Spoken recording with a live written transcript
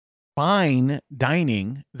Fine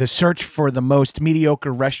Dining, the search for the most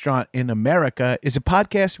mediocre restaurant in America, is a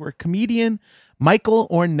podcast where comedian Michael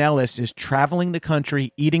Ornelas is traveling the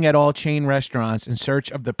country, eating at all chain restaurants in search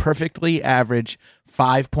of the perfectly average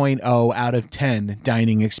 5.0 out of 10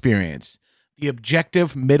 dining experience, the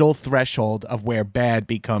objective middle threshold of where bad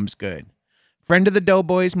becomes good. Friend of the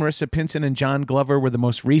Doughboys, Marissa Pinson and John Glover were the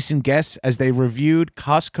most recent guests as they reviewed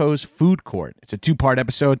Costco's food court. It's a two-part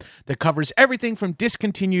episode that covers everything from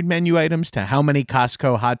discontinued menu items to how many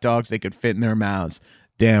Costco hot dogs they could fit in their mouths.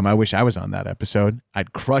 Damn, I wish I was on that episode.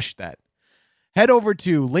 I'd crush that. Head over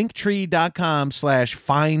to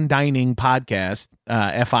linktree.com/fine dining podcast,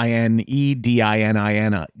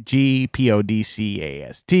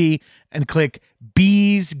 FINEDININGPODCAST, and click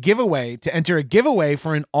Bees Giveaway to enter a giveaway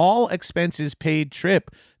for an all expenses paid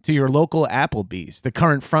trip to your local Applebee's, the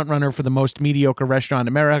current frontrunner for the most mediocre restaurant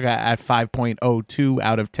in America at 5.02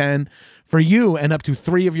 out of 10 for you and up to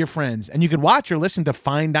 3 of your friends. And you can watch or listen to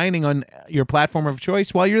Fine Dining on your platform of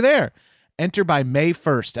choice while you're there. Enter by May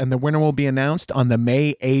 1st, and the winner will be announced on the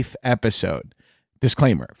May 8th episode.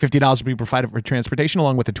 Disclaimer, $50 will be provided for transportation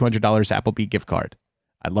along with a $200 Applebee gift card.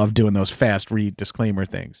 I love doing those fast read disclaimer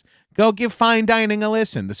things. Go give Fine Dining a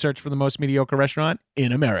listen. The search for the most mediocre restaurant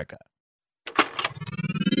in America.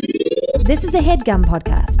 This is a HeadGum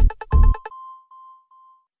podcast.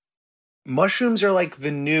 Mushrooms are like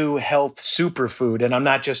the new health superfood, and I'm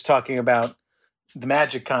not just talking about the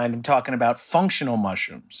magic kind. I'm talking about functional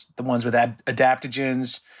mushrooms, the ones with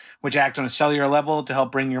adaptogens, which act on a cellular level to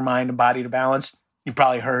help bring your mind and body to balance. You've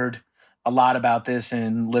probably heard a lot about this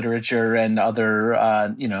in literature and other,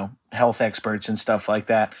 health experts and stuff like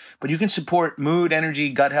that. But you can support mood, energy,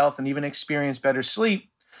 gut health, and even experience better sleep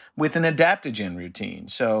with an adaptogen routine.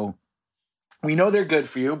 So we know they're good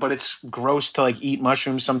for you, but it's gross to eat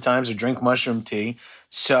mushrooms sometimes or drink mushroom tea.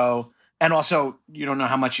 And also, you don't know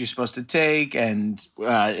how much you're supposed to take, and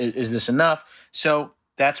is this enough? So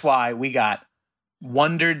that's why we got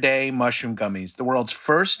Wonder Day Mushroom Gummies, the world's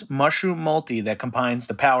first mushroom multi that combines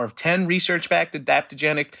the power of 10 research-backed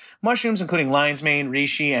adaptogenic mushrooms, including lion's mane,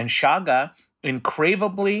 reishi, and chaga, in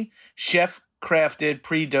craveably chef-crafted,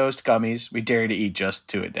 pre-dosed gummies. We dare you to eat just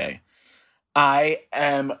 2 a day. I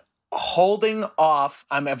am holding off.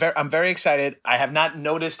 I'm very excited. I have not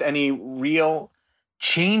noticed any real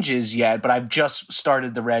changes yet, but I've just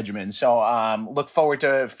started the regimen. So look forward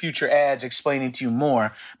to future ads explaining to you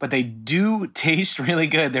more, but they do taste really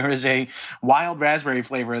good. There is a wild raspberry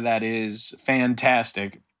flavor that is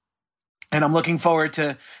fantastic. And I'm looking forward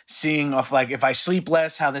to seeing if I sleep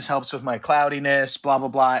less, how this helps with my cloudiness, blah, blah,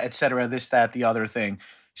 blah, et cetera, this, that, the other thing.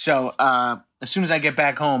 So as soon as I get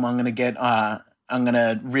back home, I'm going to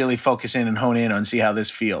really focus in and hone in on see how this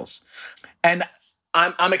feels. And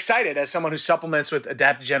I'm excited as someone who supplements with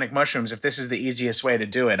adaptogenic mushrooms. If this is the easiest way to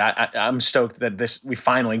do it, I'm stoked that we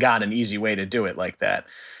finally got an easy way to do it like that.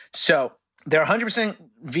 So they're 100%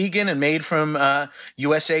 vegan and made from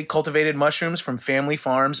USA cultivated mushrooms from family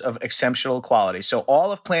farms of exceptional quality. So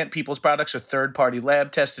all of Plant People's products are third-party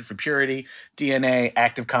lab tested for purity, DNA,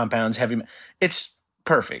 active compounds, it's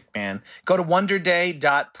perfect, man. Go to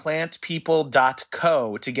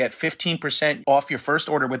wonderday.plantpeople.co to get 15% off your first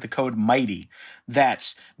order with the code MIGHTY.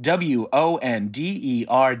 That's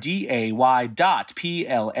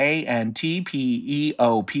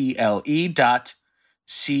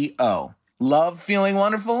WONDERDAY.PLANTPEOPLE.co. Love feeling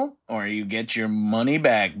wonderful, or you get your money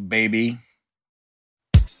back, baby.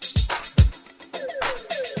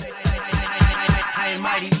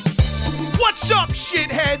 What's up,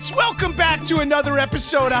 shitheads? Welcome back to another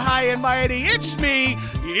episode of High and Mighty. It's me,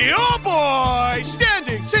 your boy,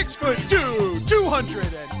 standing 6'2",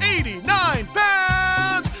 289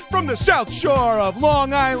 pounds, from the South Shore of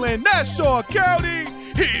Long Island, Nassau County.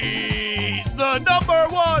 He's the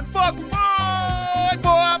 #1 fuckboy, boy,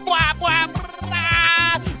 blah, blah, blah.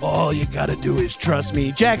 All you gotta do is trust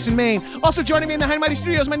me. Jackson, Maine. Also joining me in the High and Mighty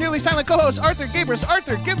Studios, my nearly silent co-host, Arthur Gabris.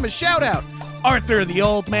 Arthur, give him a shout out. Arthur, the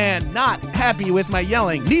old man, not happy with my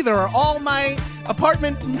yelling. Neither are all my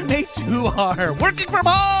apartment mates who are working from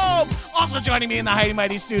home. Also joining me in the High and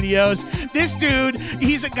Mighty Studios, this dude,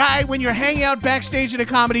 he's a guy when you're hanging out backstage at a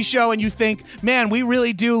comedy show and you think, man, we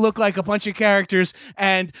really do look like a bunch of characters,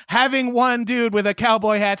 and having one dude with a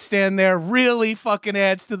cowboy hat stand there really fucking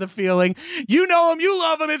adds to the feeling. You know him, you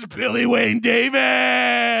love him, it's Billy Wayne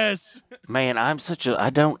Davis. Man, I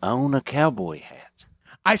don't own a cowboy hat.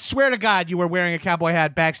 I swear to God, you were wearing a cowboy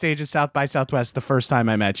hat backstage at South by Southwest the first time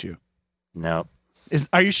I met you. No.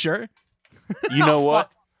 Are you sure? You know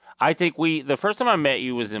what? I think the first time I met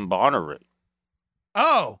you was in Bonnaroo.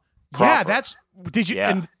 Oh, Proper. yeah, did you,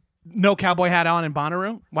 Yeah. and no cowboy hat on in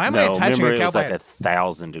Bonnaroo? Why am I No, attaching remember a it was cowboy like hat?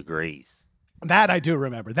 1,000 degrees. That I do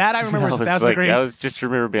remember. That I remember I was was 1,000 like, degrees. I was just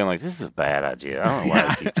remember being like, this is a bad idea. I don't know why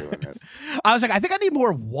I keep doing this. I was like, I think I need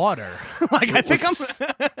more water. Like, I think I'm.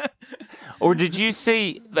 Or did you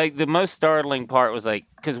see, like, the most startling part was, like,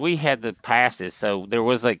 because we had the passes, so there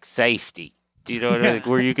was, like, safety. Do you know what I mean? Like,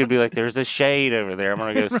 where you could be like, there's a shade over there. I'm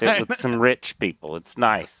going to go sit with some rich people. It's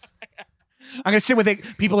nice. I'm gonna sit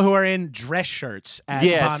with people who are in dress shirts at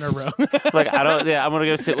Bonnaroo. Like, I'm going to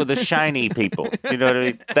go sit with the shiny people. You know what I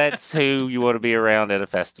mean? That's who you want to be around at a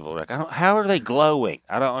festival. Like, how are they glowing?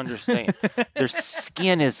 I don't understand. Their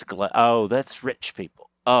skin is oh, that's rich people.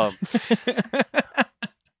 But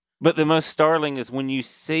the most startling is when you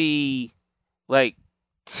see like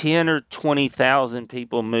 10 or 20,000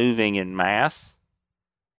 people moving in mass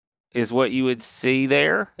is what you would see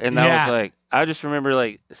there. And I was like, I just remember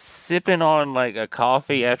like sipping on like a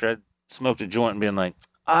coffee after I smoked a joint and being like,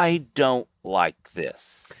 I don't like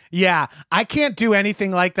this. Yeah, I can't do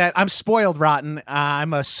anything like that. I'm spoiled rotten.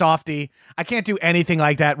 I'm a softie. I can't do anything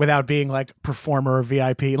like that without being like performer or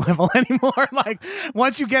VIP level anymore. Like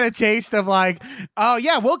once you get a taste of like, oh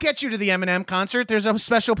yeah, we'll get you to the Eminem concert. There's a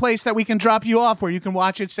special place that we can drop you off where you can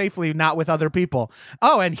watch it safely, not with other people.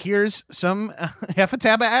 Oh, and here's some half a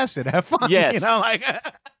tab of acid. Have fun. Yes. You know, like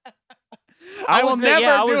I will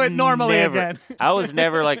never do it normally again. I was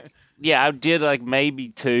never like, yeah, I did like maybe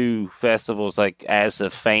 2 festivals like as a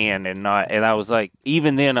fan and I was like,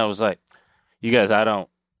 even then I was like, you guys, I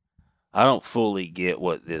don't fully get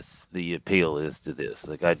what the appeal is to this.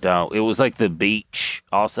 Like I don't. It was like the beach.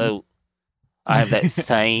 Also, I have that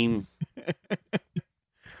same. Do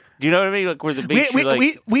you know what I mean? Like where the beach.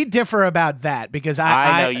 We differ about that because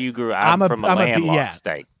I know you grew. I'm from a landlocked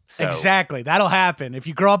state. So. Exactly, that'll happen if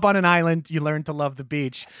you grow up on an island. You learn to love the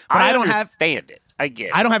beach. But I don't understand it. I get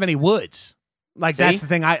it. I don't have any woods. Like See? that's the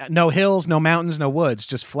thing. No hills, no mountains, no woods.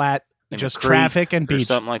 Just flat, And just a creek traffic and or beach.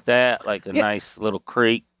 something like that. Like a nice little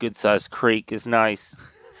creek, good sized creek is nice.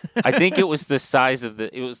 I think it was the size of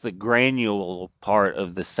it was the granule part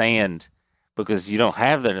of the sand because you don't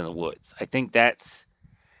have that in the woods. I think that's.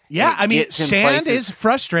 Yeah, I mean, sand places, is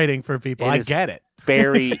frustrating for people. I get it.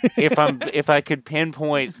 Very. If I could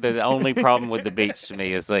pinpoint the only problem with the beach to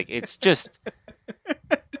me is like it's just.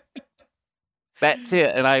 That's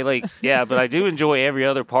it. And I like, yeah, but I do enjoy every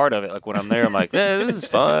other part of it. Like when I'm there, I'm like, this is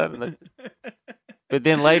fun. But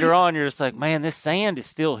then later on, you're just like, man, this sand is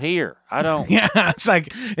still here. I don't. Yeah, it's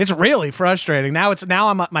like, it's really frustrating. Now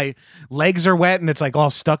my legs are wet and it's like all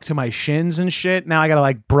stuck to my shins and shit. Now I got to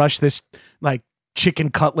like brush this like chicken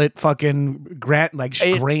cutlet fucking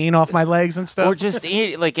grain off my legs and stuff. Or just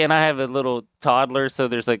like, and I have a little toddler, so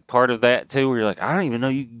there's like part of that too, where you're like, I don't even know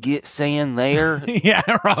you get sand there. Yeah,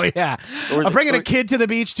 oh yeah. I'm bringing a kid to the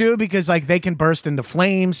beach too because like they can burst into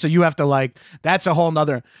flames, so you have to like. That's a whole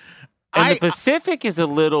nother. And the Pacific is a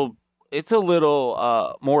little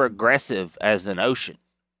more aggressive as an ocean.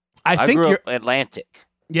 I think grew up Atlantic.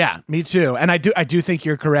 Yeah, me too, and I do think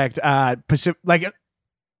you're correct. Pacific, like.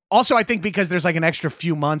 Also, I think because there's like an extra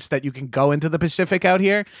few months that you can go into the Pacific out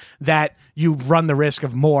here, that you run the risk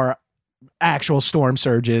of more actual storm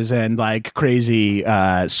surges and like crazy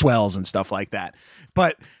swells and stuff like that.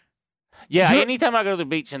 But yeah, anytime I go to the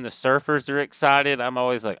beach and the surfers are excited, I'm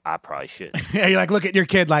always like, I probably shouldn't. Yeah, you're like, look at your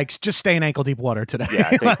kid, like just stay in ankle deep water today. Yeah,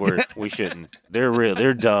 I think we shouldn't.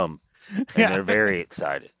 They're dumb, and they're very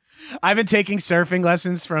excited. I've been taking surfing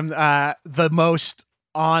lessons from the most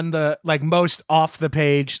off the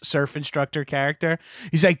page surf instructor character.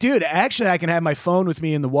 He's like, dude, actually I can have my phone with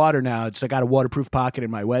me in the water now. It's like I got a waterproof pocket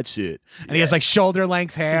in my wetsuit. And he has like shoulder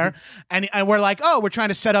length hair. and we're like, oh, we're trying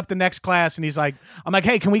to set up the next class. And he's like, I'm like,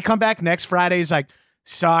 hey, can we come back next Friday? He's like,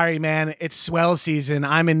 sorry, man, it's swell season.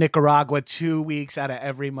 I'm in Nicaragua 2 weeks out of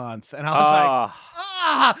every month. And I was like,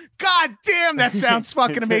 God damn, that sounds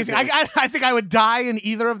fucking amazing. I think I would die in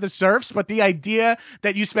either of the surfs, but the idea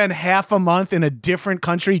that you spend half a month in a different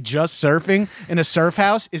country just surfing in a surf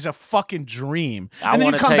house is a fucking dream. And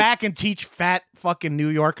then you come back and teach fat fucking New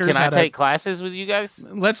Yorkers. Can I take classes with you guys?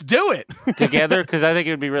 Let's do it. Together? Because I think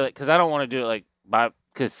it would be really, because I don't want to do it like,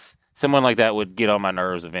 because someone like that would get on my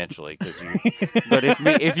nerves eventually. But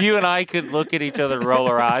if you and I could look at each other and roll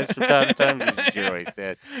our eyes from time to time, as Joey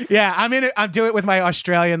said. Yeah, I'm doing it with my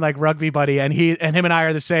Australian like rugby buddy, and him and I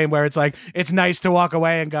are the same. Where it's like it's nice to walk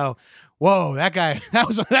away and go, "Whoa, that guy! That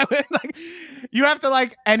was like." You have to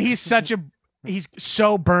like, and he's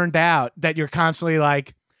so burned out that you're constantly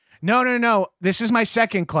like, "No, this is my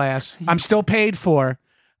second class. I'm still paid for.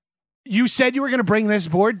 You said you were going to bring this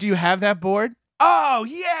board. Do you have that board?" Oh,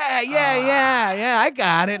 yeah. I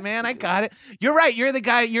got it, man. I got it. You're right. You're the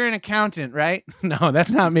guy. You're an accountant, right? No,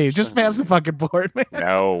 that's not me. Just pass the fucking board, man.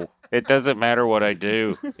 No, it doesn't matter what I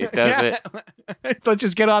do. It doesn't. Yeah. Let's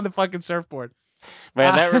just get on the fucking surfboard.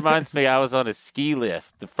 Man, that reminds me, I was on a ski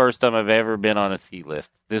lift. The first time I've ever been on a ski lift.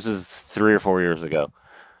 This is 3 or 4 years ago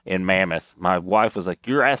in Mammoth. My wife was like,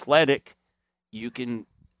 "You're athletic. You can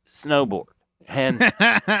snowboard." And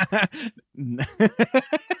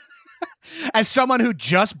as someone who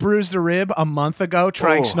just bruised a rib a month ago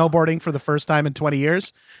trying snowboarding for the first time in 20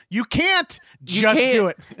 years, you can't do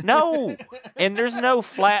it. No. And there's no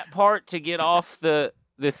flat part to get off the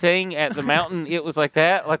thing at the mountain. It was like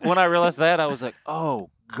that. Like when I realized that, I was like,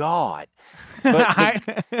 oh God. But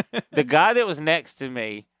the guy that was next to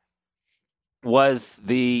me was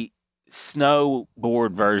the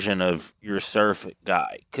snowboard version of your surf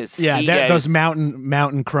guy. Those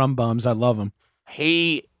mountain crumb bums. I love them.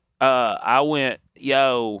 I went,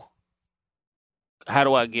 yo, how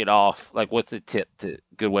do I get off? Like, what's the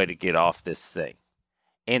good way to get off this thing?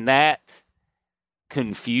 And that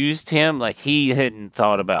confused him. Like, he hadn't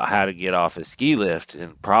thought about how to get off a ski lift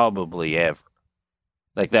and probably ever.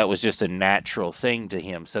 Like, that was just a natural thing to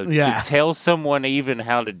him. So to tell someone even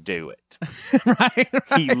how to do it, right.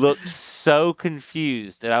 He looked so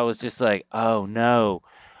confused. And I was just like, oh, no.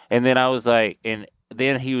 And then I was like, and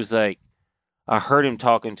then he was like, I heard him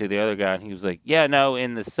talking to the other guy, and he was like, yeah, no, I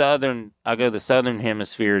go to the southern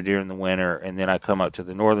hemisphere during the winter, and then I come up to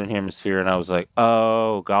the northern hemisphere, and I was like,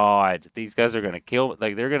 oh, God, these guys are going to kill me.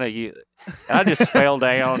 Like, they're going to use... And I just fell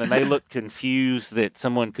down, and they looked confused that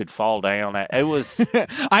someone could fall down. It was...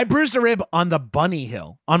 I bruised a rib on the Bunny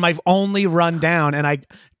Hill, on my only run down, and I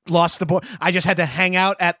lost the board. I just had to hang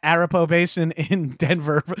out at Arapahoe Basin in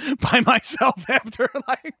Denver by myself after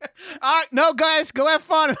no guys, go have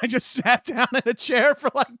fun. And I just sat down in a chair for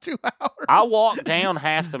like 2 hours. I walked down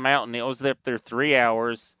half the mountain. It was up there 3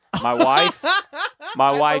 hours. My wife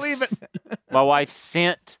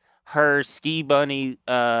sent her ski bunny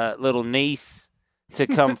little niece to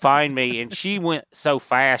come find me, and she went so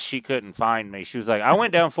fast she couldn't find me. She was like, I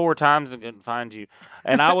went down 4 times and couldn't find you.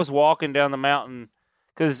 And I was walking down the mountain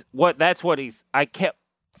because I kept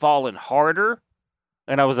falling harder,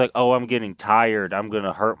 and I was like, oh, I'm getting tired. I'm going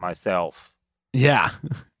to hurt myself. Yeah.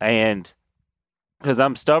 And because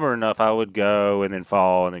I'm stubborn enough, I would go and then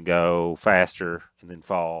fall and then go faster and then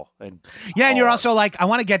fall. And you're also like, I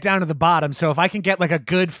want to get down to the bottom. So if I can get like a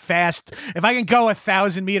good fast, if I can go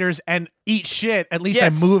 1,000 meters and eat shit, at least I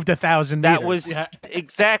moved 1,000 meters. That was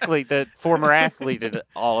exactly the former athlete that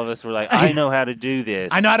all of us were like, I know how to do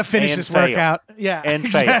this. I know how to finish this workout. Yeah, and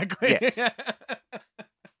exactly. Fail. Yes.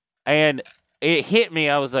 And it hit me.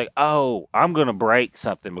 I was like, oh, I'm going to break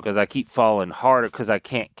something because I keep falling harder because I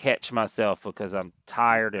can't catch myself because I'm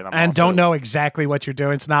tired and don't know exactly what you're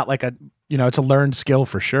doing. It's not like it's a learned skill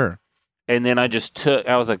for sure. And then I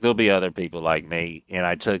was like, there'll be other people like me. And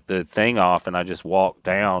I took the thing off and I just walked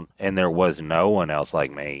down and there was no one else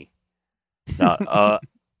like me. But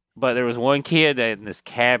there was one kid in this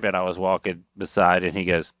cabin I was walking beside and he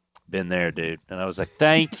goes, been there, dude. And I was like,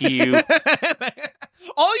 thank you.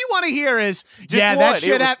 All you want to hear is, that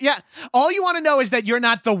shit happened. Yeah. All you want to know is that you're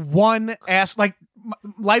not the one ass, like,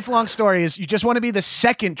 lifelong story is you just want to be the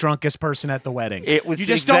second drunkest person at the wedding. You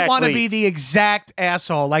just don't want to be the exact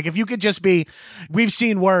asshole. Like, if you could just be, we've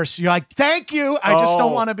seen worse. You're like, thank you. I just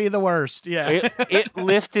don't want to be the worst. Yeah. It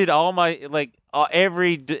lifted all my, like,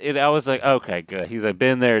 I was like, okay, good. He's like,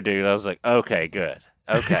 been there, dude. I was like, okay, good.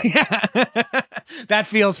 Okay. That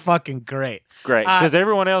feels fucking great. Great. Because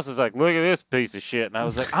everyone else is like, look at this piece of shit. And I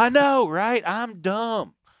was like, I know, right? I'm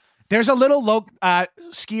dumb. There's a little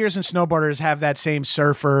skiers and snowboarders have that same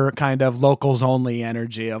surfer kind of locals only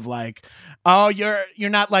energy of like, oh, you're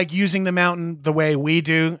not like using the mountain the way we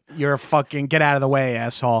do. You're a fucking get out of the way,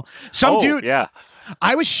 asshole. Dude. Yeah.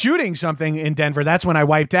 I was shooting something in Denver. That's when I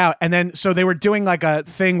wiped out. And then so they were doing like a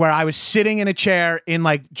thing where I was sitting in a chair in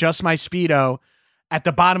like just my Speedo at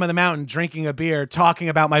the bottom of the mountain drinking a beer, talking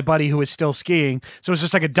about my buddy who was still skiing. So it was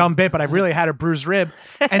just like a dumb bit, but I really had a bruised rib.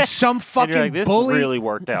 And some fucking and this bully really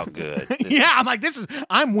worked out good. I'm like,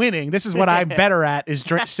 I'm winning. This is what I'm better at is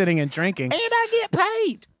sitting and drinking. And I get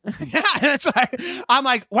paid. Yeah, and it's like, I'm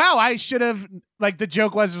like, wow, I should have, like, the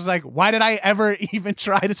joke was like, why did I ever even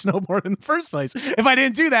try to snowboard in the first place? If I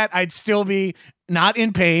didn't do that, I'd still be not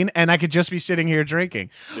in pain and I could just be sitting here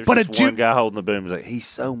drinking. There's one guy holding the boom is like, he's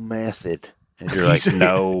so method. And you're like,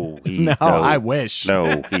 no, I wish.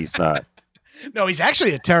 No, he's not. No, he's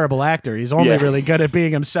actually a terrible actor. He's only really good at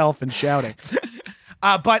being himself and shouting.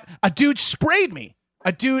 But a dude sprayed me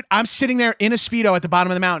Dude, I'm sitting there in a Speedo at the bottom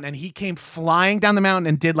of the mountain, and he came flying down the mountain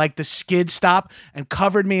and did like the skid stop and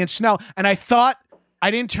covered me in snow. And I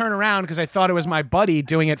didn't turn around because I thought it was my buddy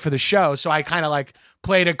doing it for the show. So I kind of like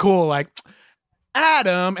played it cool, like,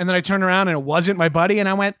 Adam. And then I turned around and it wasn't my buddy. And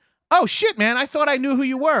I went, oh shit, man, I thought I knew who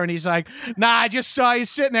you were. And he's like, nah, I just saw you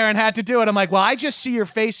sitting there and had to do it. I'm like, well, I just see your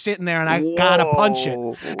face sitting there and I gotta punch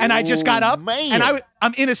it. And I just got up and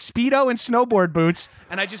I'm in a Speedo and snowboard boots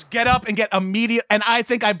and I just get up and get immediate. And I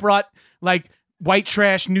think I brought like white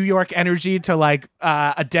trash New York energy to like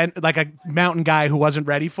a mountain guy who wasn't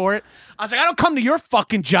ready for it. I was like, I don't come to your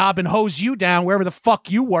fucking job and hose you down wherever the fuck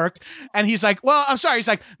you work. And he's like, well, I'm sorry. He's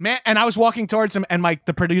like, man. And I was walking towards him and like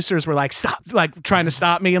the producers were like, stop, like trying to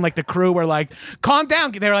stop me. And like the crew were like, calm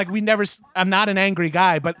down. They're like, I'm not an angry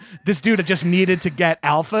guy, but this dude just needed to get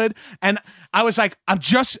alpha'd. And I was like,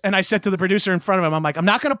 and I said to the producer in front of him, I'm like, I'm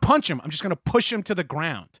not going to punch him. I'm just going to push him to the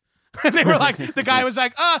ground. And they were like, the guy was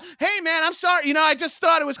like, hey man, I'm sorry. I just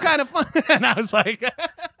thought it was kind of fun. And I was like,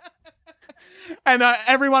 and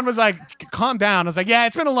everyone was like, calm down. I was like, yeah,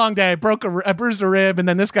 it's been a long day. I bruised a rib. And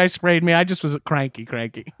then this guy sprayed me. I just was cranky.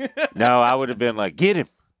 No, I would have been like, get him.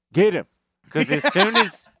 Because as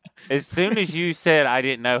soon as you said I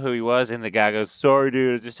didn't know who he was, and the guy goes, sorry,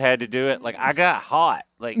 dude, I just had to do it. Like, I got hot.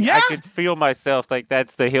 Like, yeah. I could feel myself. Like,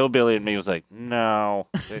 that's the hillbilly in me was like, no.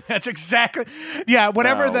 That's exactly. Yeah,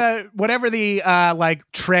 whatever the like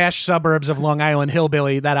trash suburbs of Long Island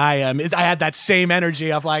hillbilly that I am, I had that same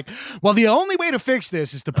energy of like, well, the only way to fix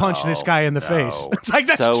this is to punch this guy in the face. It's like,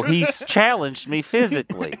 that's so true. He's challenged me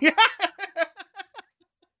physically. Yeah.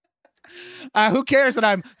 Who cares that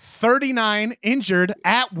I'm 39, injured,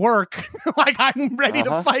 at work? Like, I'm ready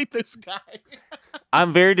to fight this guy.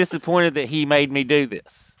 I'm very disappointed that he made me do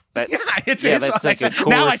this. That's like a core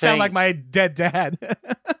now I thing. sound like my dead dad.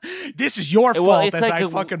 This is your fault as I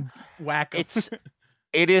fucking whack him.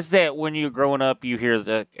 It is that when you're growing up, you hear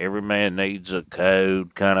that every man needs a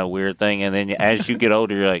code kind of weird thing. And then as you get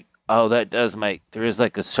older, you're like, oh, there is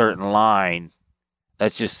like a certain line.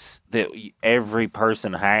 That's just that every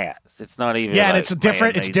person has. It's not even. Yeah, like, and it's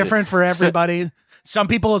different. It's different for everybody. Some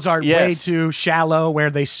people's are way too shallow, where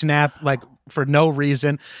they snap like for no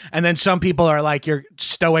reason, and then some people are like your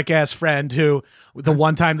stoic ass friend who, the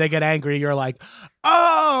one time they get angry, you're like,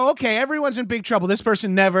 oh, okay, everyone's in big trouble. This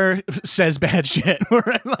person never says bad shit.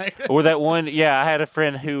 Or that one. Yeah, I had a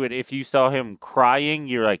friend who, if you saw him crying,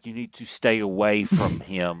 you're like, you need to stay away from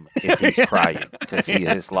him if he's crying because he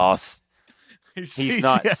has lost. He's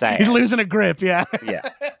not sad. He's losing a grip. Yeah. Yeah.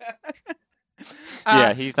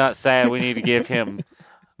 Yeah, he's not sad. We need to give him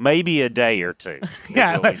maybe a day or two.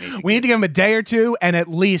 Yeah, we need to give him a day or two and at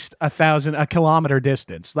least a kilometer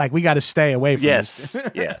distance. Like, we got to stay away from this.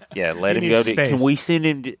 Yeah. Let him go. Can we send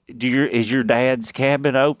him? Is your dad's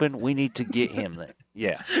cabin open? We need to get him there.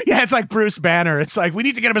 Yeah. Yeah, it's like Bruce Banner. It's like, we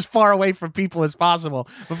need to get him as far away from people as possible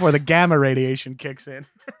before the gamma radiation kicks in.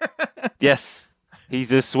 Yes.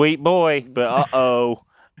 He's a sweet boy, but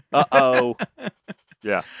uh-oh.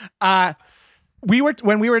 Yeah.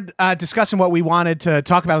 When we were discussing what we wanted to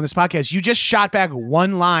talk about on this podcast, you just shot back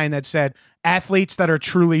one line that said athletes that are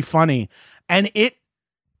truly funny. And it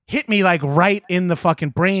hit me like right in the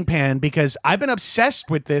fucking brain pan, because I've been obsessed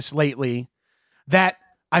with this lately, that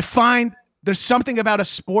I find there's something about a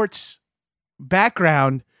sports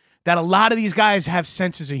background that a lot of these guys have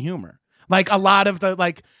senses of humor. Like a lot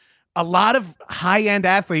of high-end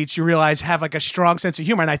athletes, you realize, have like a strong sense of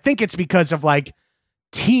humor. And I think it's because of like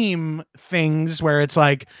team things where it's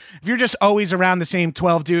like, if you're just always around the same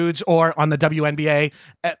 12 dudes, or on the WNBA,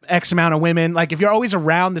 X amount of women, like if you're always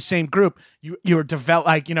around the same group, you're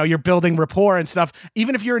you're building rapport and stuff.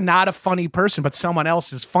 Even if you're not a funny person, but someone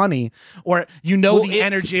else is funny, or the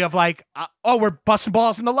energy of like, we're busting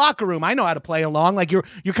balls in the locker room, I know how to play along. Like you're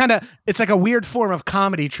kind of, it's like a weird form of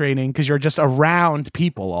comedy training because you're just around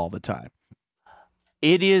people all the time.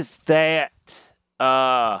 It is that,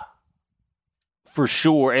 for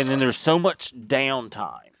sure. And then there's so much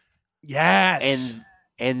downtime. Yes.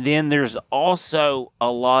 And then there's also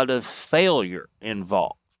a lot of failure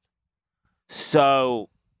involved. So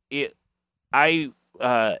as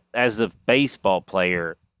a baseball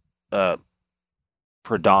player,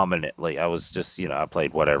 predominantly, I was just, I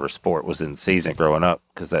played whatever sport was in season growing up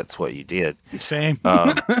because that's what you did. Same.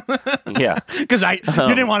 Yeah. Because you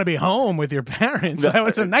didn't want to be home with your parents. That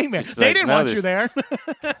was a nightmare. They didn't want you there.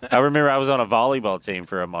 I remember I was on a volleyball team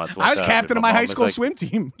for a month. I was captain of my high school swim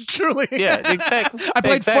team. Truly. Yeah, exactly. I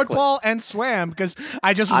played football and swam because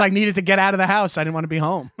I just was needed to get out of the house. I didn't want to be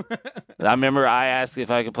home. I remember I asked if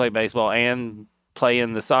I could play baseball and play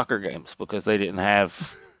in the soccer games because they didn't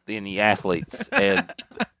have any athletes, and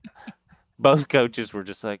both coaches were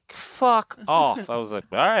just like, "Fuck off." I was like,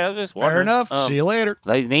 "All right, I was just wondering." Fair enough. See you later.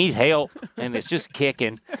 They need help, and it's just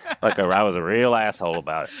kicking. Like I was a real asshole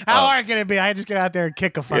about it. How hard can it be? I just get out there and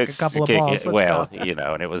kick a fucking It's couple of kick balls. it. Let's Well, go. you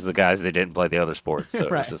know, and it was the guys that didn't play the other sports, so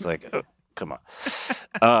it Right. was just like, oh, come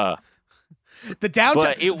on. The downtime,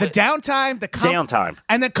 But it the wa- downtime, Downtime.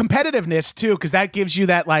 and the competitiveness too, because that gives you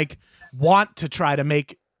that like want to try to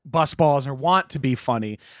make bus balls or want to be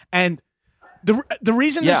funny. And the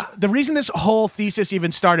reason this whole thesis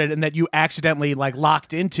even started and that you accidentally like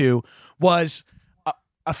locked into was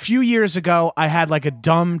a few years ago. I had like a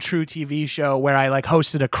dumb True TV show where I like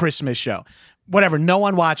hosted a Christmas show. Whatever, no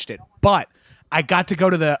one watched it, but I got to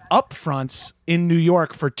go to the upfronts in New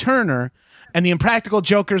York for Turner. And the Impractical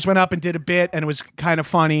Jokers went up and did a bit, and it was kind of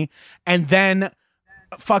funny. And then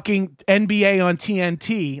fucking NBA on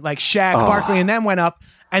TNT, like Shaq, Barkley, and them went up,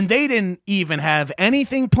 and they didn't even have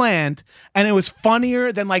anything planned. And it was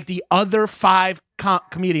funnier than like the other 5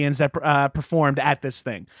 comedians that performed at this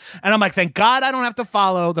thing. And I'm like, thank God I don't have to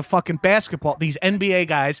follow the fucking basketball, these NBA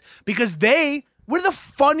guys, because they were the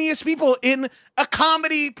funniest people in a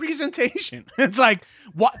comedy presentation. It's like,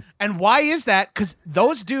 what? And why is that? Because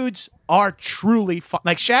those dudes are truly fun.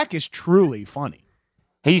 Like Shaq is truly funny.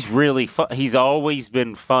 He's really he's always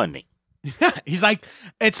been funny. He's like,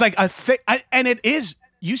 it's like a thing. And it is,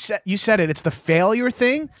 you said it, it's the failure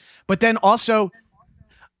thing. But then also,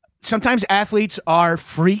 sometimes athletes are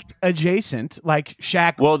freak adjacent, like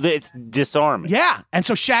Shaq. Well, it's disarming. Yeah. And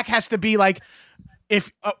so Shaq has to be like,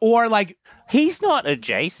 or like, He's not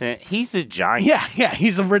adjacent. He's a giant. yeah,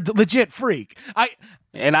 he's a legit freak.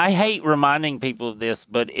 And I hate reminding people of this,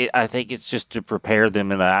 but I think it's just to prepare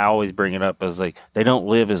them. And I always bring it up as like, they don't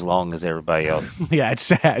live as long as everybody else. Yeah, it's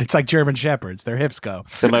sad. It's like German Shepherds. Their hips go.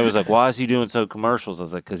 Somebody was like, why is he doing so commercials? I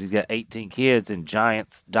was like, because he's got 18 kids and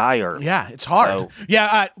giants die early. Yeah, it's hard. So-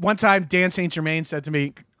 Yeah, one time Dan St. Germain said to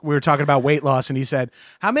me, we were talking about weight loss, and he said,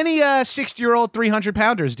 how many 60-year-old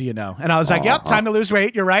 300-pounders do you know? And I was like, yep, time to lose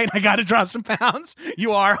weight. You're right. I got to drop some pounds.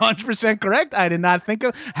 You are 100% correct. I did not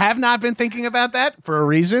have not been thinking about that for a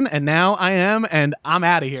reason, and now I am, and I'm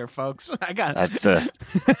out of here, folks. I got That's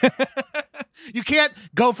You can't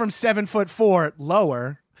go from 7'4"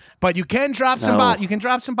 lower, but you can drop some you can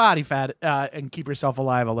drop some body fat and keep yourself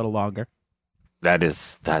alive a little longer.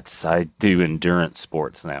 that's I do endurance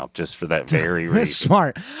sports now just for that very reason.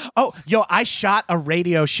 Smart. Oh, yo, I shot a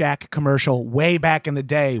Radio Shack commercial way back in the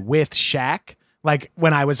day with Shaq, like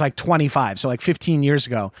when I was like 25, so like 15 years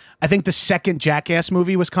ago. I think the second Jackass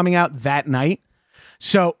movie was coming out that night.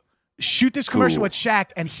 So shoot this commercial Cool. with Shaq,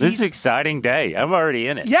 and This is an exciting day. I'm already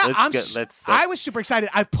in it. yeah, Let's I was super excited.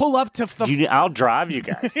 I pull up to the I'll drive you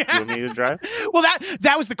guys. You want me to drive? Well,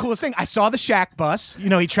 that was the coolest thing. I saw the Shaq bus. You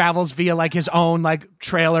know, he travels via like his own like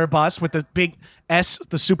trailer bus with the big S,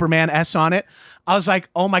 the Superman S on it. I was like,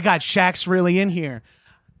 oh my God, Shaq's really in here.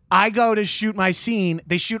 I go to shoot my scene.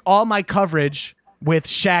 They shoot all my coverage with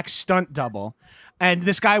Shaq's stunt double. And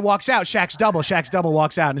this guy walks out, Shaq's double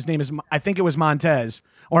walks out, and his name is, I think it was Montez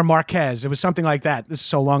or Marquez. It was something like that. This is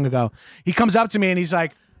so long ago. He comes up to me and he's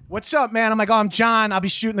like, what's up, man? I'm like, oh, I'm John. I'll be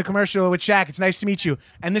shooting the commercial with Shaq. It's nice to meet you.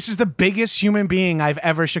 And this is the biggest human being I've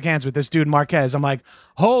ever shook hands with, this dude, Marquez. I'm like,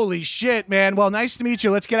 holy shit, man. Well, nice to meet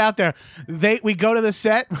you. Let's get out there. We go to the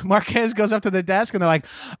set. Marquez goes up to the desk and they're like,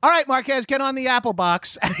 all right, Marquez, get on the Apple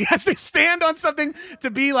box. And he has to stand on something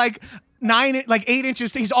to be like 8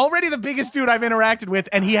 inches. He's already the biggest dude I've interacted with,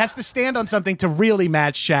 and he has to stand on something to really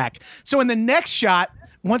match Shaq. So in the next shot,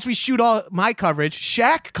 once we shoot all my coverage,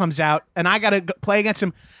 Shaq comes out, and I got to play against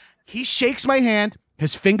him. He shakes my hand.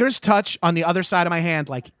 His fingers touch on the other side of my hand,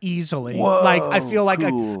 like easily. Whoa, like I feel like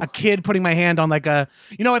cool. a kid putting my hand on like at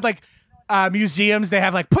like museums, they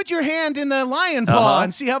have like, put your hand in the lion paw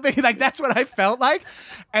and see how big. Like that's what I felt like.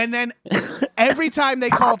 And then every time they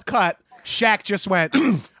called cut, Shaq just went,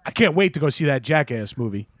 I can't wait to go see that Jackass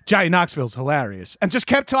movie. Johnny Knoxville's hilarious. And just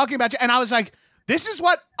kept talking about it. And I was like, this is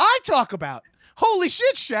what I talk about. Holy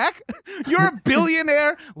shit, Shaq. You're a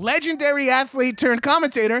billionaire, legendary athlete turned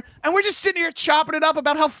commentator, and we're just sitting here chopping it up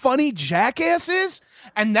about how funny Jackass is.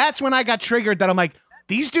 And that's when I got triggered that I'm like,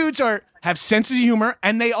 these dudes have sense of humor,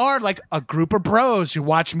 and they are like a group of bros who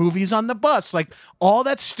watch movies on the bus. Like all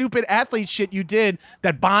that stupid athlete shit you did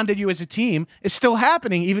that bonded you as a team is still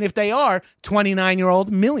happening, even if they are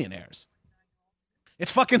 29-year-old millionaires.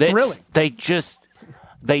 It's fucking thrilling.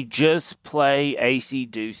 They just play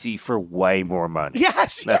AC-Doocy for way more money.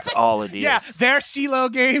 Yes, That's all it is. Yeah, their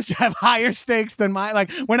CeeLo games have higher stakes than mine.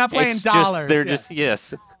 Like we're not playing It's dollars. They're just,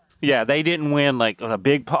 yes. Yeah, they didn't win like a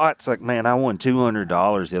big pot. It's like, man, I won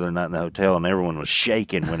 $200 the other night in the hotel, and everyone was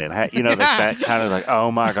shaking when it had, like that kind of like,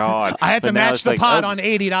 oh my god. I had But to now match it's the like, pot oh, on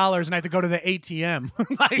 $80, and I had to go to the ATM.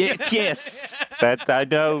 yes, that I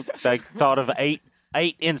know. I thought of eight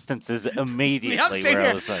instances immediately I'm sitting where I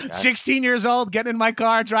here, was like, 16 years old, getting in my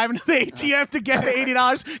car, driving to the ATM to get the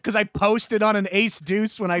 $80 because I posted on an ace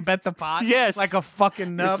deuce when I bet the pot. Yes. Like a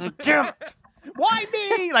fucking nub. It's like, damn it. Why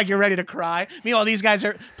me? Like you're ready to cry. Meanwhile, these guys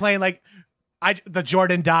are playing like the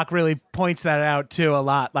Jordan doc really points that out too a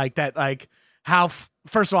lot. Like that, like how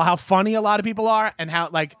first of all how funny a lot of people are, and how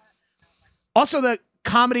like also the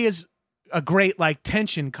comedy is a great like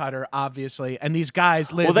tension cutter, obviously. And these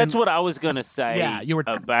guys live. Well, that's what I was gonna say. Yeah, you were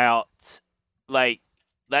about like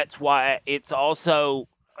that's why it's also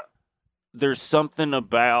there's something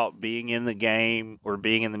about being in the game or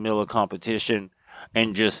being in the middle of competition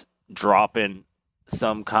and just dropping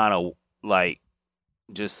some kind of like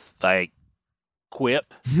just like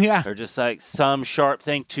quip Yeah. or just like some sharp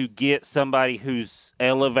thing to get somebody who's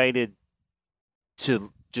elevated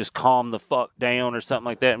to just calm the fuck down or something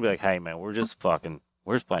like that and be like, hey man, we're just playing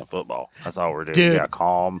football. That's all we're doing. Dude, You gotta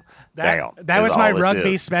calm down. That is was my all this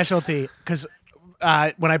rugby is. specialty because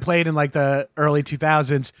when I played in like the early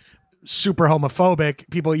 2000s, super homophobic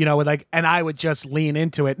people, would like, and I would just lean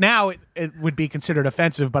into it. Now it would be considered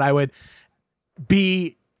offensive, but I would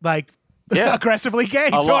be like aggressively gay A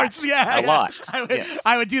towards lot. A lot.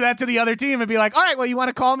 I would do that to the other team and be like, all right, well, you want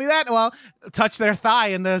to call me that? Well, touch their thigh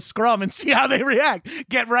in the scrum and see how they react.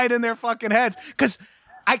 Get right in their fucking heads. Because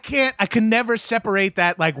I can never separate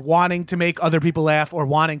that like wanting to make other people laugh or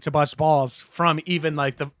wanting to bust balls from even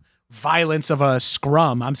like the violence of a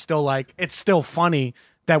scrum. I'm still like, it's still funny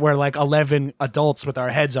that we're like 11 adults with our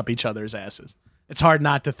heads up each other's asses. It's hard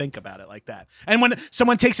not to think about it like that. And when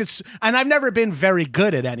someone takes it, and I've never been very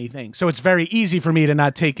good at anything, so it's very easy for me to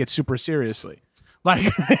not take it super seriously.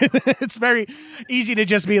 Like, it's very easy to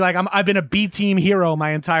just be like, I've been a B team hero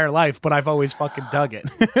my entire life, but I've always fucking dug it.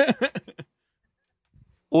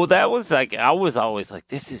 Well, that was like, I was always like,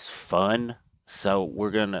 this is fun. So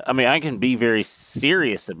I can be very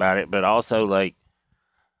serious about it, but also like,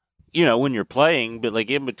 when you're playing, but like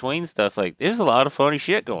in between stuff, like there's a lot of funny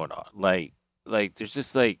shit going on. Like there's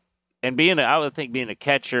just like, and I would think being a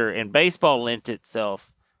catcher and baseball lent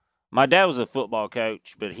itself. My dad was a football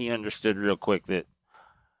coach, but he understood real quick that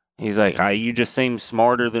he's like, hey, you just seem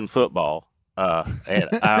smarter than football. And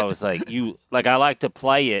I was like, I like to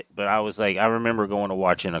play it, but I was like, I remember going to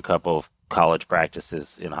watching a couple of college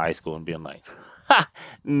practices in high school and being like,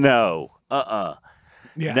 no,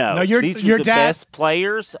 Yeah. no, these are the best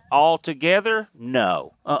players all together.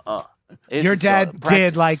 No, Your dad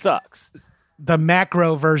did like sucks. The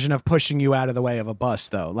macro version of pushing you out of the way of a bus,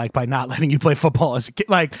 though, like by not letting you play football as a kid.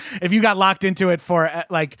 Like if you got locked into it for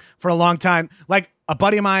a long time, like a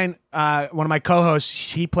buddy of mine, one of my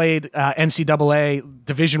co-hosts, he played NCAA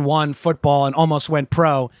Division I football and almost went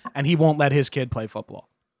pro, and he won't let his kid play football.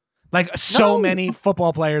 Like so many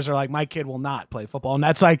football players are like, my kid will not play football, and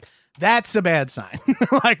that's a bad sign,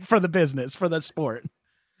 like for the business, for the sport.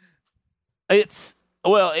 I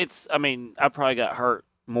mean, I probably got hurt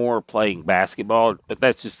more playing basketball, but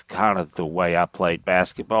that's just kind of the way I played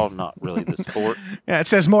basketball, not really the sport. Yeah, it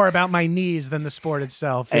says more about my knees than the sport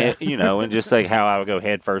itself. Yeah. And, and just like how I would go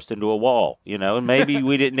head first into a wall, and maybe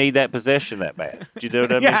we didn't need that possession that bad. Do you know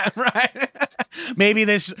what I mean? Yeah, right. Maybe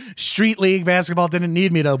this street league basketball didn't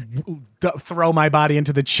need me to throw my body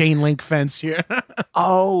into the chain link fence here.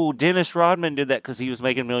 Oh, Dennis Rodman did that because he was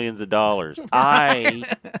making millions of dollars. I'm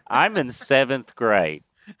in 7th grade.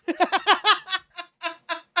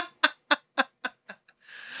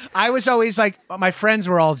 I was always like, my friends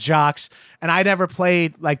were all jocks, and I never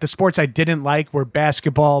played like the sports I didn't like were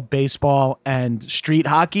basketball, baseball, and street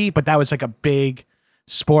hockey. But that was like a big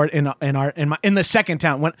sport in the second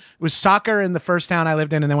town. When it was soccer in the first town I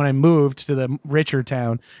lived in, and then when I moved to the richer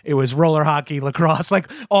town, it was roller hockey, lacrosse,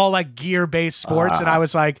 like all like gear based sports. And I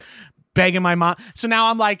was like begging my mom. So now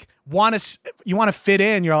I'm like, you want to fit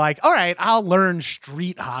in? You're like, all right, I'll learn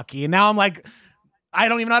street hockey, and now I'm like, I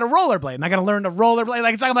don't even know how to rollerblade, and I got to learn to rollerblade.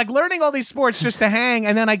 Like I'm like learning all these sports just to hang,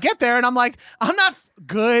 and then I get there and I'm like, I'm not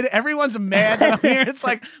good. Everyone's mad that I'm here. It's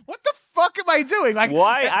like, what the fuck am I doing? Like,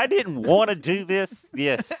 why? I didn't want to do this.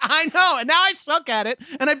 Yes, I know, and now I suck at it,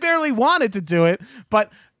 and I barely wanted to do it. But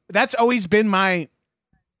that's always been I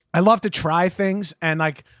love to try things, and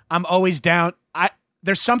like I'm always down.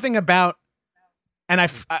 There's something about. And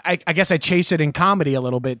I guess I chase it in comedy a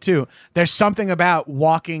little bit too. There's something about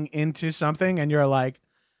walking into something and you're like,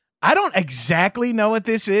 I don't exactly know what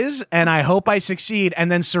this is, and I hope I succeed, and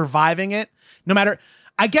then surviving it. No matter,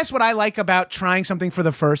 I guess what I like about trying something for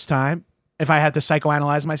the first time, if I had to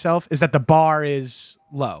psychoanalyze myself, is that the bar is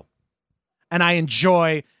low. And I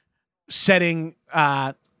enjoy setting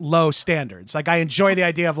low standards. Like I enjoy the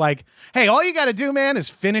idea of like, hey, all you got to do, man,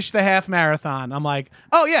 is finish the half marathon. I'm like,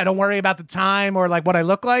 oh yeah, don't worry about the time or like what I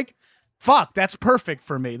look like. Fuck, that's perfect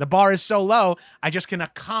for me. The bar is so low, I just can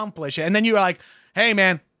accomplish it. And then you're like, hey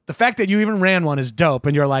man, the fact that you even ran one is dope.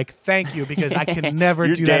 And you're like, thank you, because I can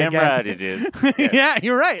never do that again. You're damn right it is. Yeah,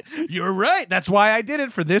 you're right. You're right. That's why I did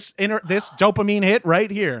it, for this dopamine hit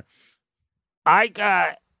right here. I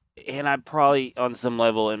got, and I probably on some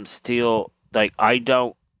level am still like,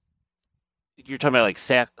 you're talking about like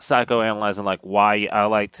psychoanalyzing like why I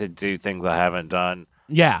like to do things I haven't done.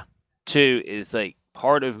 Yeah. Two is like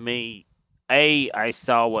part of me, I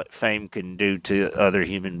saw what fame can do to other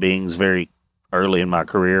human beings very early in my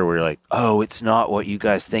career, where you're like, oh, it's not what you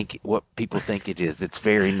guys think, what people think it is. It's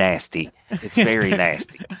very nasty. It's very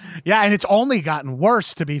nasty. Yeah, and it's only gotten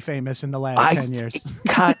worse to be famous in the last 10 years.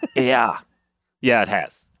 Yeah, it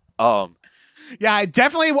has. Yeah, I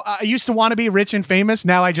definitely used to want to be rich and famous.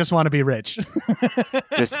 Now I just want to be rich.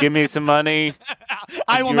 Just give me some money.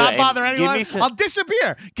 I will not bother anyone. I'll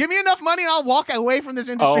disappear. Give me enough money and I'll walk away from this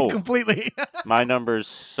industry completely. My number's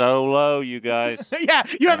so low, you guys. Yeah,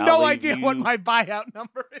 you have no idea what my buyout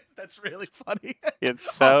number is. That's really funny. It's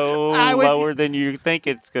so lower than you think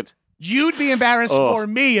it's good. You'd be embarrassed for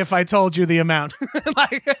me if I told you the amount.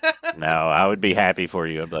 No, I would be happy for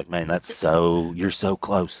you. I'd be like, man, you're so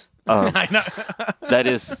close. I know. That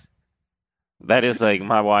is like,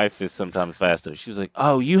 my wife is sometimes faster. She was like,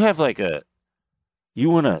 oh, you have like I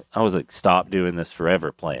was like, stop doing this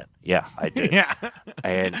forever plan. Yeah, I do. Yeah.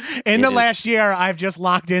 And in the last year, I've just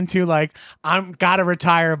locked into like, I'm got to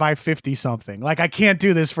retire by 50 something. Like I can't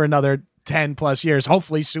do this for another 10 plus years,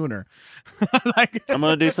 hopefully sooner. Like, I'm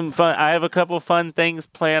going to do some fun. I have a couple of fun things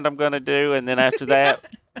planned I'm going to do. And then after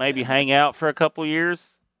that, maybe hang out for a couple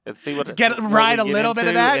years. And see what ride a little bit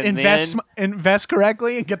of that, invest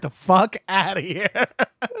correctly, and get the fuck out of here.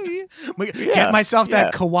 Get myself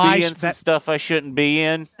that Kawhi be in some stuff I shouldn't be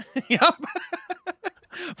in. Yep.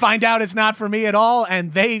 Find out it's not for me at all,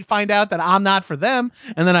 and they find out that I'm not for them,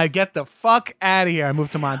 and then I get the fuck out of here. I move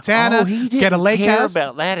to Montana. He didn't get a lake care house.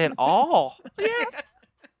 About that at all. Yeah.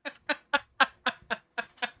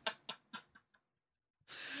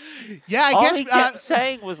 Yeah, I all guess he kept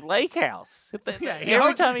saying was Lake House. Yeah,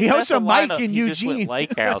 Every time he hosts a mic lineup, in he just Eugene. went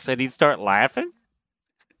Lake House, and he'd start laughing.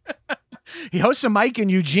 He hosts a mic in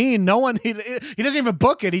Eugene. No one, he doesn't even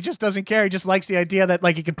book it. He just doesn't care. He just likes the idea that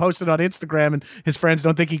like he can post it on Instagram, and his friends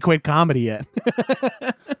don't think he quit comedy yet.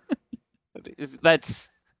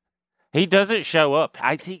 He doesn't show up.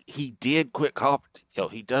 I think he did quit comedy.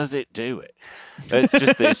 He doesn't do it.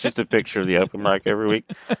 It's just a picture of the open mic every week.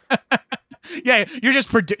 Yeah, you're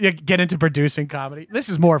just you get into producing comedy. This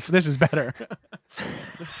is better.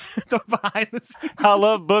 The behind the scenes. I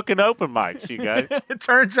love booking open mics, you guys. It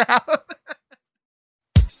turns out.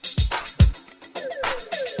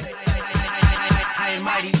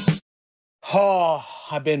 Oh,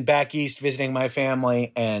 I've been back east visiting my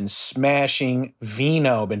family and smashing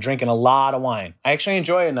vino. Been drinking a lot of wine. I actually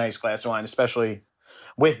enjoy a nice glass of wine, especially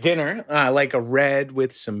with dinner. I like a red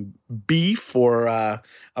with some beef, or a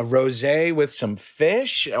rosé with some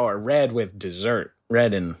fish, or red with dessert.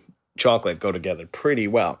 Red and chocolate go together pretty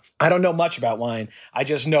well. I don't know much about wine. I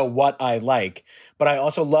just know what I like. But I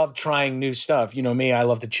also love trying new stuff. You know me, I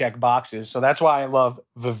love to check boxes. So that's why I love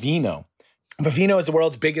Vivino. Vivino is the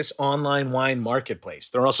world's biggest online wine marketplace.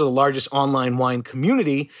 They're also the largest online wine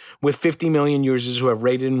community, with 50 million users who have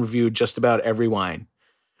rated and reviewed just about every wine.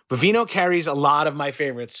 Vivino carries a lot of my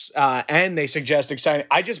favorites, and they suggest exciting.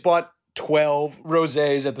 I just bought 12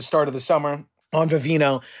 rosés at the start of the summer on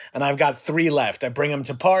Vivino, and I've got 3 left. I bring them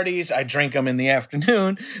to parties. I drink them in the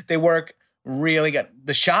afternoon. They work really good.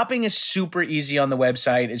 The shopping is super easy on the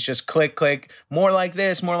website. It's just click, click, more like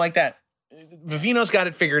this, more like that. Vivino's got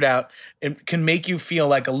it figured out. It can make you feel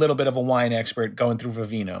like a little bit of a wine expert going through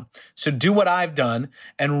Vivino. So do what I've done,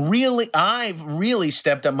 and I've really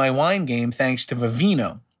stepped up my wine game thanks to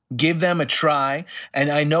Vivino. Give them a try,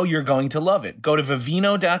 and I know you're going to love it. Go to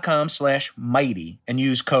vivino.com/mighty and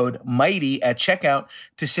use code MIGHTY at checkout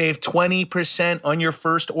to save 20% on your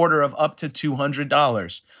first order of up to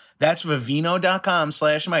 $200. That's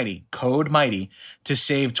vivino.com/mighty, code MIGHTY, to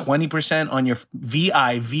save 20% on your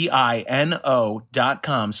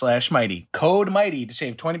vivino.com/mighty, code MIGHTY, to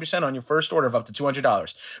save 20% on your first order of up to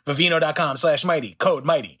 $200. Vivino.com/mighty, code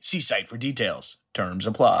MIGHTY. See site for details. Terms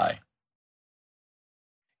apply.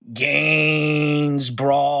 gains,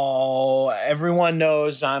 brawl. Everyone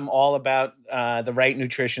knows I'm all about the right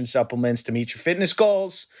nutrition supplements to meet your fitness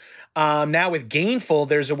goals. Now with Gainful,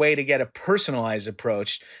 there's a way to get a personalized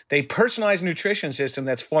approach. They personalize nutrition system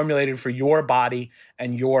that's formulated for your body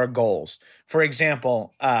and your goals. For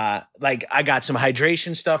example, like I got some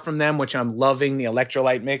hydration stuff from them, which I'm loving, the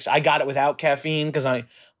electrolyte mix. I got it without caffeine because I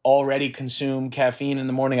already consume caffeine in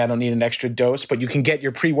the morning. I don't need an extra dose, but you can get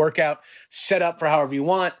your pre-workout set up for however you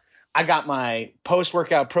want. I got my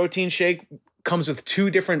post-workout protein shake, comes with 2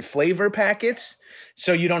 different flavor packets.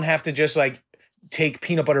 So you don't have to just like take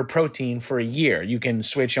peanut butter protein for a year. You can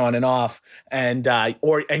switch on and off, and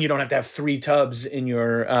you don't have to have 3 tubs in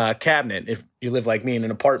your cabinet. If you live like me in an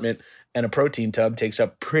apartment, and a protein tub takes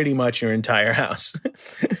up pretty much your entire house.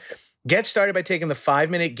 Get started by taking the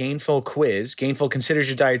 5-minute Gainful quiz. Gainful considers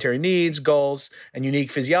your dietary needs, goals, and unique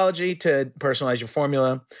physiology to personalize your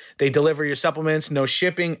formula. They deliver your supplements, no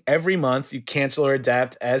shipping every month. You cancel or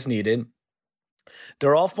adapt as needed.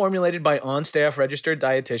 They're all formulated by on-staff registered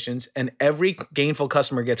dietitians, and every Gainful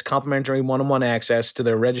customer gets complimentary one-on-one access to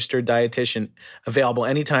their registered dietitian available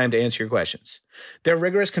anytime to answer your questions. Their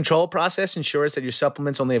rigorous control process ensures that your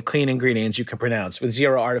supplements only have clean ingredients you can pronounce with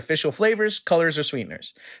 0 artificial flavors, colors, or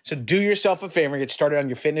sweeteners. So do yourself a favor and get started on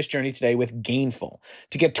your fitness journey today with Gainful.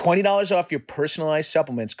 To get $20 off your personalized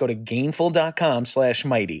supplements, go to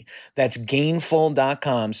gainful.com/mighty. That's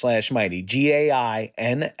gainful.com/mighty.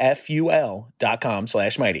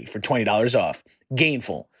 GAINFUL.com/mighty for $20 off.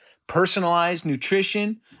 Gainful. Personalized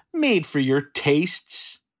nutrition made for your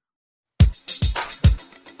tastes.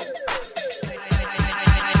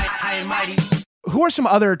 Who are some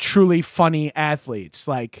other truly funny athletes?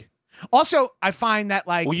 Like, also, I find that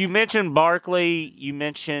like Well, you mentioned Barkley. You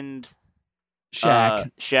mentioned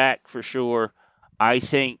Shaq. Shaq for sure. I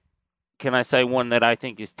think. Can I say one that I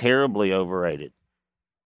think is terribly overrated?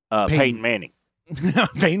 Peyton Manning.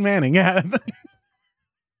 Peyton Manning, yeah.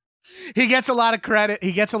 He gets a lot of credit.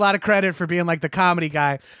 He gets a lot of credit for being like the comedy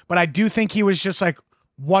guy, but I do think he was just like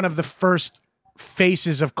one of the first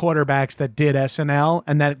faces of quarterbacks that did SNL,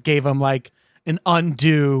 and that gave him like an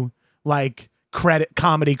undue like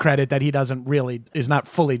comedy credit that he is not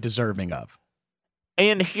fully deserving of.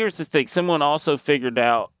 And here's the thing: someone also figured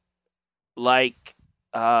out, like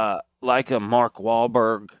a Mark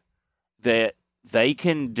Wahlberg, that they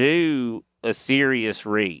can do a serious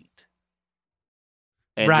read,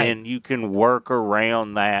 and Right. then you can work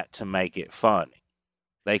around that to make it funny.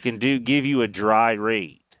 They can give you a dry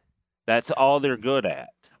read. That's all they're good at.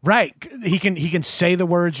 Right. He can say the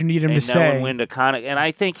words you need him to say. Knowing when to kind of, and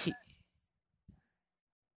I think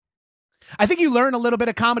you learn a little bit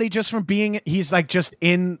of comedy just from he's like just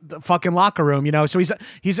in the fucking locker room, you know? So he's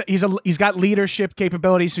got leadership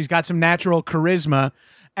capabilities. So he's got some natural charisma.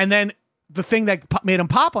 And then the thing that made him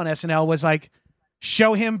pop on SNL was like,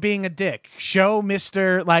 show him being a dick, show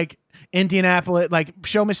Mr. like Indianapolis, like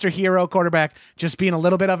show Mr. Hero quarterback just being a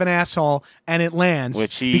little bit of an asshole, and it lands.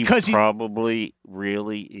 which he probably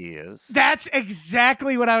really is. That's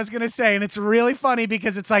exactly what I was going to say. And it's really funny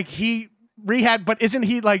because it's like he rehab, but isn't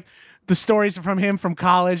he like the stories from him from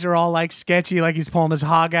college are all like sketchy, like he's pulling his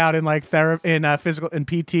hog out in like therapy, in physical and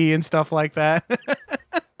PT and stuff like that.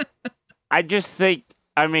 I just think,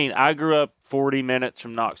 I mean, I grew up 40 minutes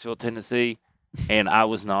from Knoxville, Tennessee, and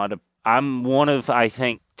I'm one of, I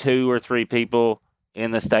think, 2 or 3 people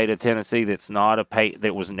in the state of Tennessee that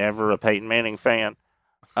was never a Peyton Manning fan.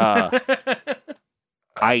 I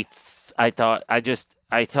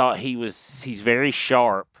thought he's very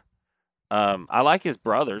sharp. I like his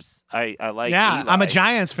brothers. I like Yeah, Eli. I'm a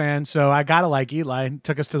Giants fan, so I gotta like Eli.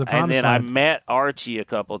 Took us to the promised And then land. I met Archie a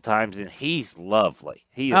couple of times, and he's lovely.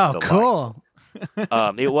 He is delightful. Cool.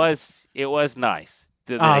 It was nice.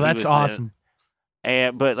 That's awesome.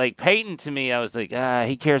 But like Peyton, to me, I was like,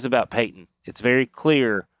 he cares about Peyton. It's very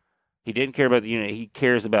clear he didn't care about the unit. He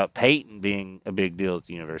cares about Peyton being a big deal at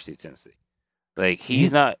the University of Tennessee. Like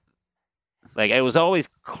he's not. Like it was always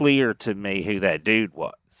clear to me who that dude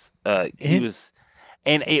was. He was,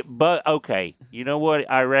 But okay, you know what?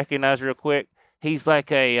 I recognize real quick. He's like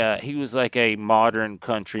he was like a modern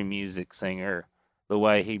country music singer. The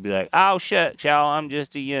way he'd be like, "Oh shucks, y'all, I'm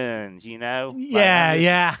just a young's," you know? Yeah,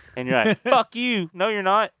 yeah. And you're like, "Fuck you! No, you're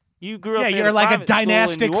not. You grew up. Yeah, in you're like a private school in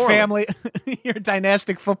dynastic New Orleans." family. You're a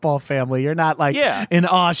dynastic football family. You're not like an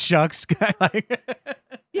aw shucks guy. Like,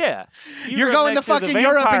 yeah, you're going to fucking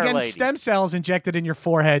Europe and getting lady. stem cells injected in your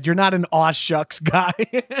forehead. You're not an aw shucks guy.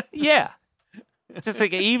 Yeah, it's just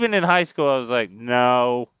like even in high school, I was like,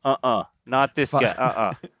 no, not this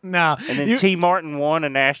guy, No. And then T. Martin won a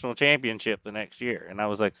national championship the next year, and I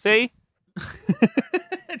was like, see,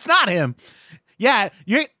 it's not him. Yeah,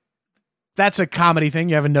 that's a comedy thing.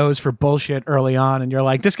 You have a nose for bullshit early on, and you're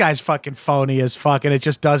like, this guy's fucking phony as fuck, and it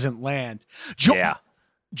just doesn't land.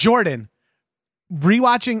 Jordan,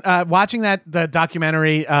 rewatching, watching the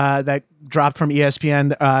documentary that dropped from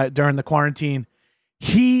ESPN during the quarantine,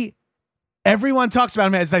 everyone talks about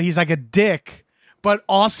him as that he's like a dick, but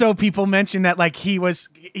also people mention that like he's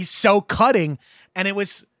so cutting, and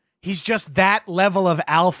he's just that level of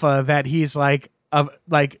alpha that he's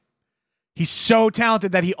he's so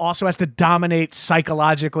talented that he also has to dominate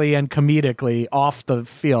psychologically and comedically off the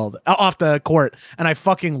field, off the court. And I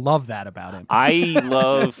fucking love that about him. I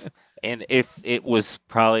love, and if it was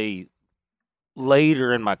probably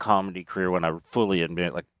later in my comedy career when I fully admit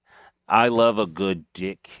it, like, I love a good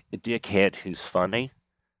dickhead who's funny.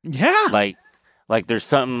 Yeah. Like there's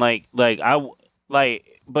something but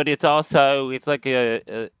it's also, it's like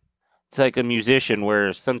a musician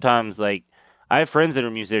where sometimes like, I have friends that are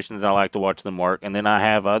musicians and I like to watch them work. And then I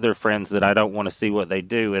have other friends that I don't want to see what they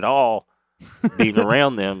do at all. Being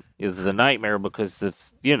around them is a nightmare because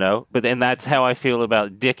of, but then that's how I feel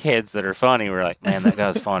about dickheads that are funny. We're like, man, that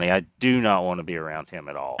guy's funny. I do not want to be around him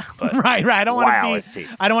at all. But right. I don't want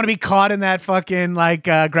to be caught in that fucking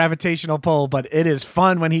gravitational pull, but it is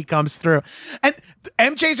fun when he comes through. And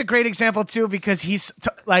MJ's a great example too, because he's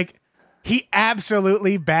he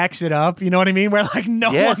absolutely backs it up. You know what I mean? Where like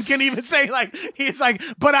no one can even say like, he's like,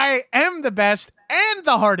 but I am the best and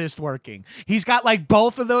the hardest working. He's got like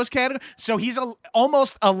both of those categories. So he's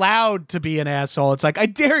almost allowed to be an asshole. It's like, I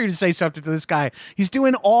dare you to say something to this guy. He's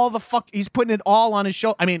doing all he's putting it all on his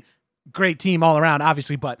shoulder. I mean, great team all around,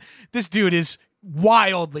 obviously, but this dude is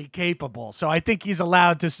wildly capable. So I think he's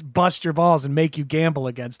allowed to bust your balls and make you gamble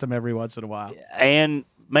against him every once in a while. And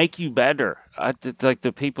make you better. It's like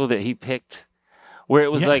the people that he picked, where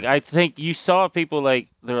it was like, I think you saw people like,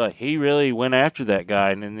 they're like, he really went after that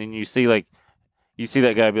guy. And then you see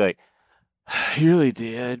that guy be like, he really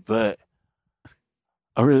did, but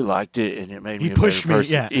I really liked it. And it made me a pushed better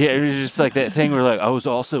person. me. Yeah. It was just like that thing where like, I was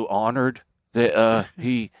also honored that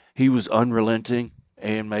he was unrelenting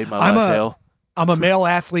and made my life hell. I'm a male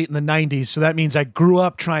athlete in the 90s, so that means I grew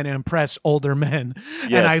up trying to impress older men.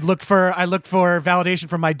 Yes. And I looked for validation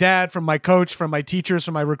from my dad, from my coach, from my teachers,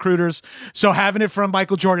 from my recruiters. So having it from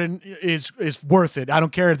Michael Jordan is worth it. I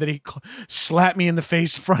don't care that he slapped me in the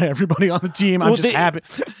face in front of everybody on the team. I'm just happy.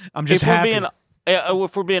 I'm just happy.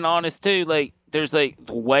 If we're being honest too, like there's like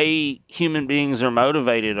the way human beings are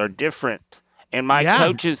motivated are different. And my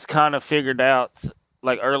coaches kind of figured out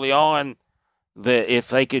like early on that if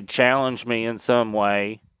they could challenge me in some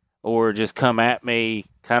way or just come at me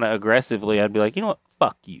kind of aggressively, I'd be like, you know what,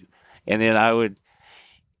 fuck you. And then I would.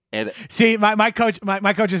 And see, my coach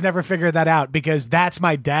has never figured that out because that's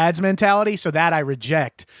my dad's mentality. So that I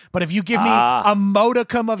reject. But if you give me a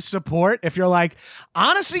modicum of support, if you're like,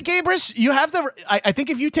 honestly, Gabrus, you have I think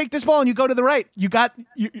if you take this ball and you go to the right,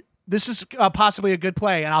 this is possibly a good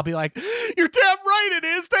play. And I'll be like, you're damn right it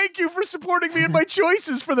is. Thank you for supporting me in my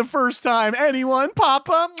choices for the first time. Anyone,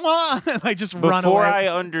 Papa? Mwah. I just run away. Before I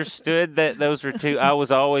understood that those were two, I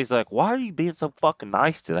was always like, why are you being so fucking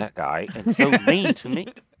nice to that guy and so mean to me?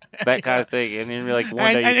 That kind of thing. And then like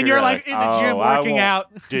one day you're like in the gym working out.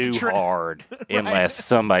 Do hard unless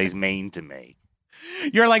somebody's mean to me.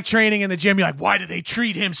 You're like training in the gym. You're like, why do they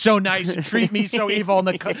treat him so nice and treat me so evil? And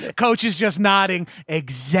the coach is just nodding.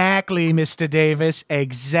 Exactly, Mr. Davis.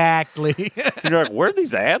 Exactly. You're like, where'd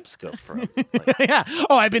these abs come from? Like, yeah.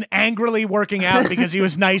 Oh, I've been angrily working out because he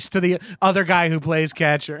was nice to the other guy who plays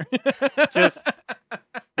catcher. Just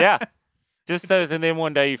those. And then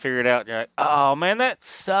one day you figure it out and you're like, oh, man, that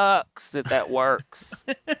sucks that works.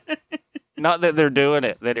 Not that they're doing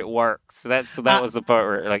it, that it works. So that was the part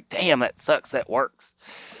where like, damn, that sucks. That works.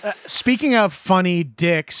 Speaking of funny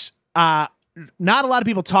dicks, not a lot of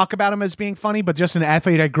people talk about him as being funny, but just an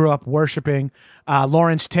athlete I grew up worshiping,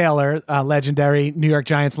 Lawrence Taylor, legendary New York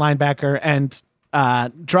Giants linebacker and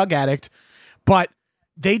drug addict. But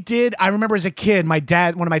I remember as a kid,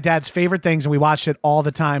 one of my dad's favorite things, and we watched it all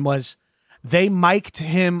the time, was they mic'd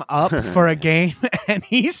him up for a game and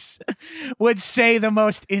he would say the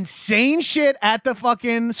most insane shit at the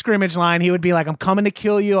fucking scrimmage line. He would be like, I'm coming to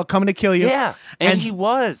kill you. I'm coming to kill you. Yeah. And he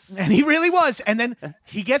was. And he really was. And then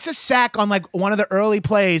he gets a sack on like one of the early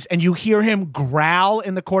plays and you hear him growl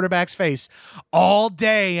in the quarterback's face all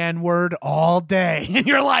day, N-word, all day. And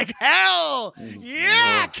you're like, hell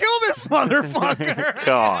yeah, kill this motherfucker.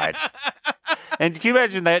 God. And can you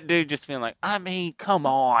imagine that dude just being like, I mean, come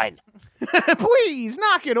on. Please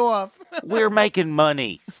knock it off. We're making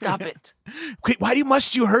money. Stop it. Wait, why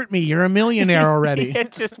must you hurt me? You're a millionaire already. Yeah,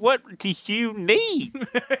 just what do you need?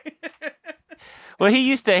 Well,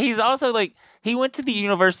 he's also like, he went to the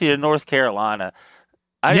University of North Carolina.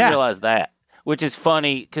 I didn't realize that, which is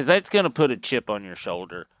funny because that's going to put a chip on your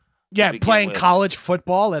shoulder. Yeah, playing college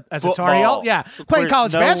football as a Tar Heel. Yeah, playing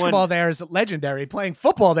college basketball there is legendary. Playing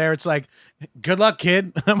football there, it's like, good luck,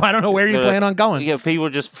 kid. I don't know where you plan on going. Yeah, people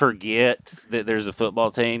just forget that there's a football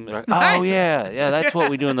team. They're like, oh, yeah, that's what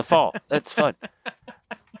we do in the fall. That's fun.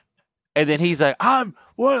 And then he's like, I'm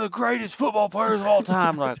one of the greatest football players of all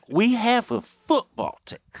time. Like, we have a football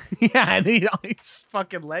team. Yeah, and he's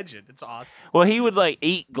fucking legend. It's awesome. Well, he would, like,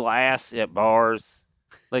 eat glass at bars.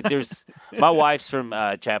 Like, there's my wife's from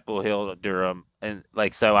Chapel Hill, Durham, and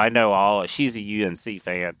like, so I know she's a UNC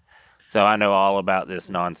fan, so I know all about this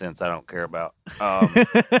nonsense I don't care about.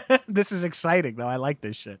 This is exciting though. I like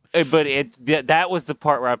this shit. But that was the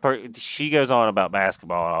part where she goes on about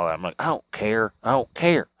basketball and all that. I'm like, I don't care.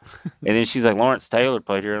 And then she's like, Lawrence Taylor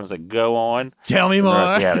played here, and I was like, go on, tell me more.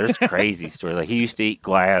 Like, yeah, there's crazy stories. Like, he used to eat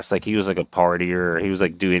glass. Like, he was like a partier. He was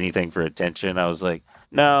like, do anything for attention. I was like,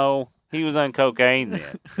 no. He was on cocaine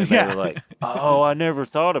then. And they were like, oh, I never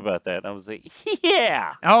thought about that. And I was like,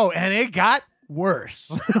 yeah. Oh, and it got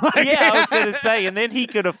worse. Yeah, I was going to say, and then he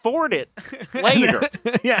could afford it later.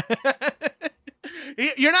 Yeah.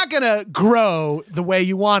 You're not going to grow the way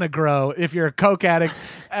you want to grow if you're a coke addict,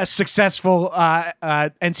 a successful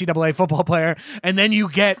NCAA football player, and then you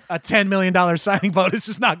get a $10 million signing bonus.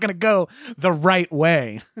 It's not going to go the right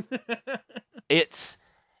way.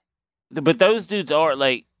 But those dudes are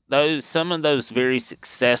like, some of those very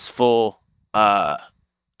successful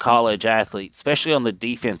college athletes, especially on the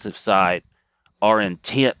defensive side, are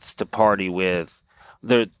intense to party with.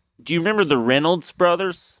 Do you remember the Reynolds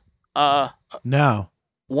brothers? No.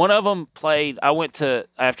 One of them played. After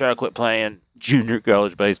I quit playing junior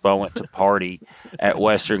college baseball, I went to party at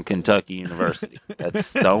Western Kentucky University.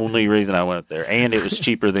 That's the only reason I went up there, and it was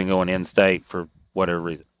cheaper than going in state for whatever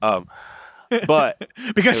reason. But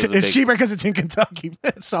because it's cheaper because it's in Kentucky.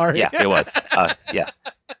 Sorry. Yeah, it was. Yeah.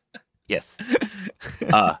 Yes.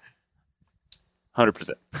 100%.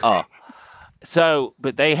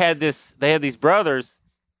 But they had these brothers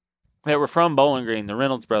that were from Bowling Green, the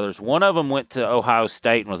Reynolds brothers. One of them went to Ohio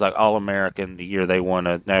State and was like All-American the year they won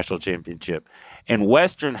a national championship. And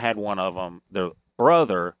Western had one of them, the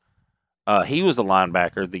brother. He was a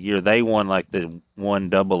linebacker the year they won like the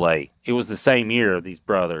 1AA. It was the same year of these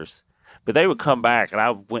brothers. But they would come back, and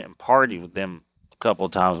I went and partied with them a couple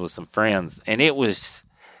of times with some friends, and it was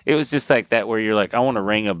just like that where you're like, I want to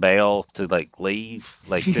ring a bell to like leave.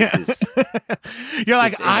 Like, this is. You're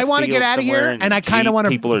like, I want to get out of here, and I kind of want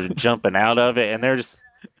to. People are jumping out of it, and they're just.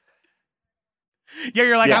 Yeah,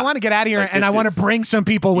 you're like, I want to get out of here, like, and I want to bring some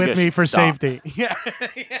people with me for safety. Yeah.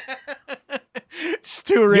 It's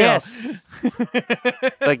too real. Yes.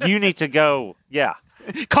 Like, you need to go. Yeah.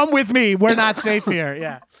 Come with me. We're not safe here.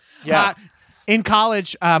 Yeah. Yeah. In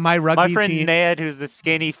college, my rugby My friend team, Ned, who's the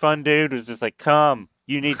skinny, fun dude, was just like, come,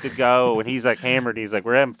 you need to go. And he's like hammered. He's like,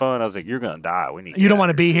 we're having fun. I was like, you're going to die. We need. You don't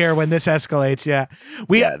want to be here when this escalates. Yeah.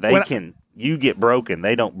 You get broken.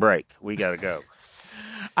 They don't break. We got to go.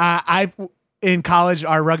 In college,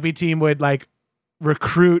 our rugby team would like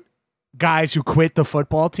recruit guys who quit the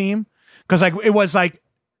football team. Cause like, it was like,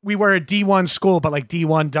 we were a D1 school, but like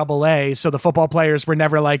D1 AA. So the football players were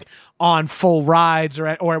never like on full rides or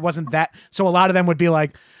it wasn't that. So a lot of them would be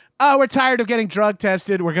like, oh, we're tired of getting drug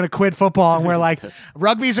tested. We're going to quit football. And we're like,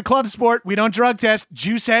 rugby's a club sport. We don't drug test.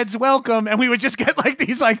 Juice heads welcome. And we would just get like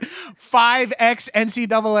these like 5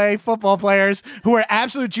 ex-NCAA football players who were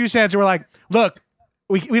absolute juice heads. And we're like, look,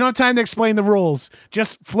 we don't have time to explain the rules.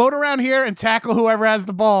 Just float around here and tackle whoever has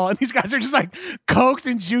the ball. And these guys are just like coked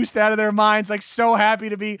and juiced out of their minds, like so happy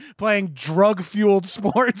to be playing drug-fueled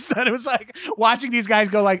sports that it was like watching these guys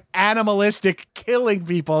go like animalistic, killing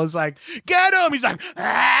people. It's like, get him! He's like,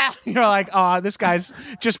 ah! You're like, oh, this guy's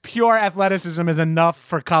just pure athleticism is enough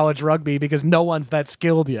for college rugby because no one's that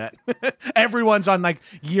skilled yet. Everyone's on like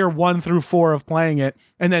year 1 through 4 of playing it.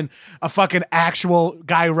 And then a fucking actual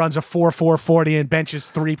guy who runs a 4.4 40 and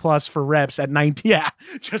benches 3+ for reps at 19. Yeah,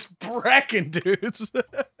 just wrecking dudes.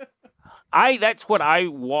 That's what I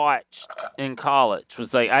watched in college.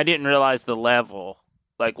 Was like, I didn't realize the level.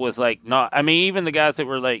 Like, was like not. I mean, even the guys that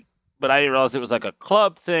were like, but I didn't realize it was like a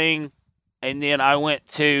club thing. And then I went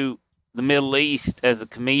to the Middle East as a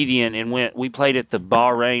comedian and we played at the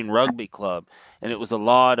Bahrain Rugby Club, and it was a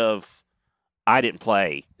lot of. I didn't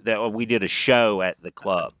play. That we did a show at the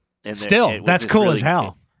club. And still, that's cool as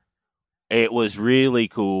hell. It was really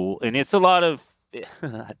cool, and it's a lot of.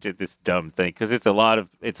 I did this dumb thing because it's a lot of.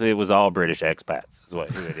 It was all British expats, is who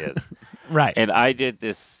it is, right? And I did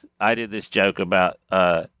this joke about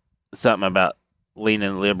something about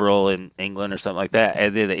leaning liberal in England or something like that,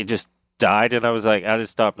 and then it just died. And I was like, I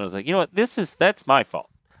just stopped and I was like, you know what, that's my fault.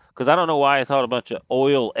 Because I don't know why I thought a bunch of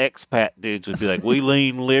oil expat dudes would be like, we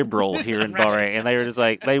lean liberal here in Bahrain. And they were just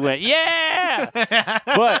like, they went, yeah.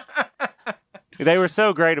 But they were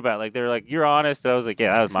so great about it. Like, they were like, you're honest. And I was like,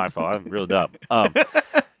 yeah, that was my fault. I'm real dumb. And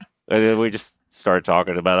then we just started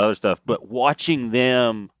talking about other stuff. But watching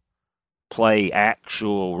them play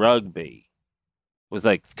actual rugby was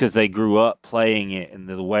like, because they grew up playing it and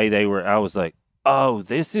the way they were, I was like, oh,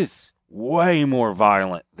 this is way more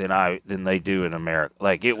violent than they do in America.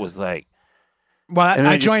 Like, it was like, well, and then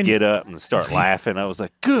I just joined. get up and start laughing. I was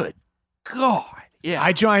like, good God. Yeah.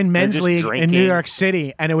 I joined men's just league in drinking. New York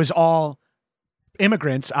City, and it was all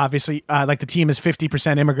immigrants. Obviously, like the team is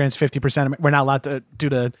 50% immigrants, 50%. We're not allowed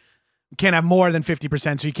to can't have more than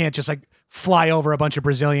 50%, so you can't just like fly over a bunch of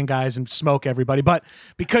Brazilian guys and smoke everybody. But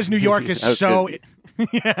because New York is so,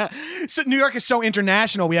 yeah, so New York is so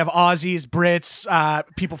international, we have Aussies, Brits,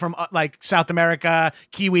 people from like South America,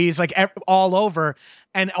 Kiwis, like all over.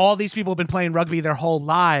 And all these people have been playing rugby their whole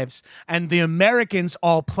lives. And the Americans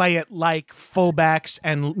all play it like fullbacks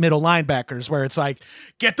and middle linebackers, where it's like,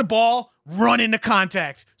 get the ball, run into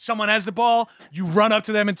contact. Someone has the ball, you run up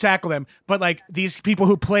to them and tackle them. But like these people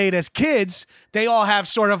who played as kids, they all have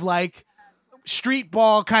sort of like street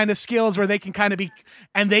ball kind of skills where they can kind of be,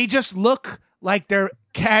 and they just look like they're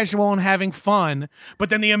casual and having fun.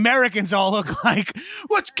 But then the Americans all look like,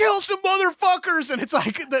 let's kill some motherfuckers. And it's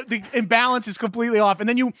like the imbalance is completely off. And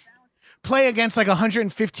then you play against like a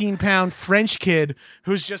 115-pound French kid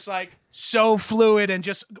who's just like so fluid and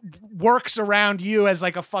just works around you as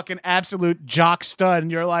like a fucking absolute jock stud.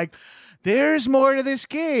 And you're like, there's more to this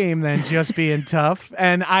game than just being tough.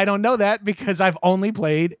 And I don't know that because I've only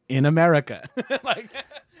played in America. Like,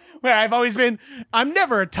 where I've always been, I'm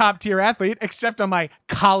never a top tier athlete except on my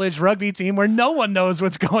college rugby team where no one knows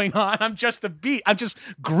what's going on. I'm just a beat. I just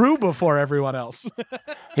grew before everyone else.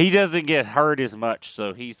 He doesn't get hurt as much,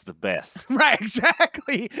 so he's the best. Right,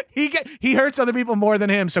 exactly. He hurts other people more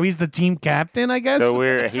than him, so he's the team captain, I guess.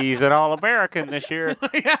 So he's an All-American this year.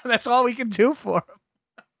 Yeah, that's all we can do for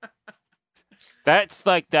him. That's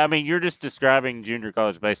like, I mean, you're just describing junior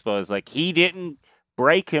college baseball as like he didn't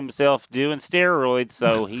break himself doing steroids,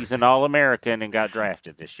 so he's an All-American and got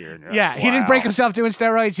drafted this year. Yeah, like, he didn't wow. break himself doing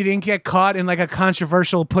steroids. He didn't get caught in like a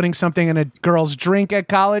controversial putting something in a girl's drink at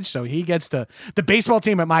college, so he gets to. The baseball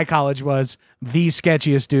team at my college was the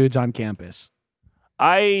sketchiest dudes on campus.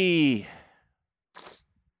 I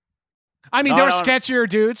mean, there were sketchier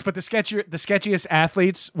dudes, but the sketchiest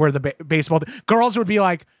athletes were the baseball. Girls would be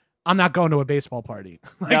like, I'm not going to a baseball party.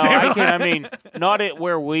 Like, no, I mean, not at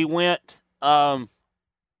where we went,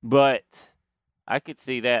 but I could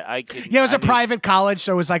see that. Yeah, it was a private college,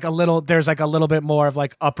 so it was like there's like a little bit more of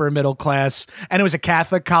like upper middle class, and it was a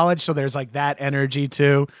Catholic college, so there's like that energy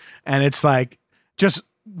too, and it's like just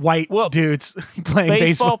white dudes playing baseball.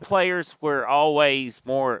 Baseball players were always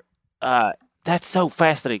more. That's so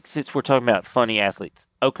fascinating since we're talking about funny athletes.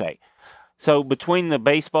 Okay. So between the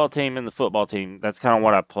baseball team and the football team, that's kind of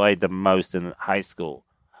what I played the most in high school.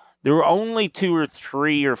 There were only 2 or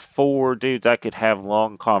 3 or 4 dudes I could have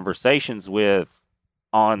long conversations with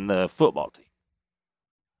on the football team.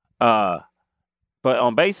 But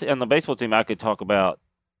on the baseball team, I could talk about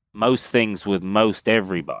most things with most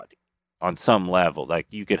everybody on some level. Like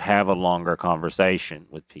you could have a longer conversation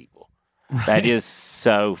with people. Right. That is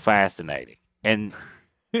so fascinating. And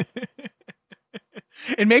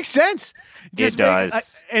it makes sense. It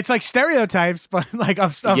does. It's like stereotypes, but like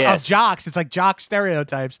of jocks. It's like jock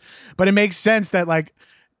stereotypes. But it makes sense that like,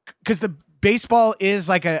 because the baseball is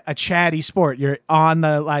like a chatty sport. You're on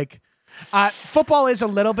the like, football is a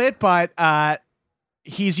little bit, but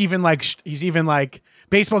he's even like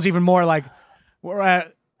baseball's even more like we're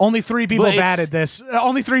only 3 people batted this.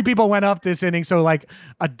 Only 3 people went up this inning. So like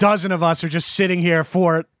a dozen of us are just sitting here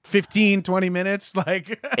for 15, 20 minutes.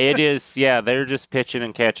 Like it is. Yeah. They're just pitching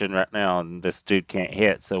and catching right now. And this dude can't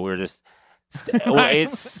hit. So we're just,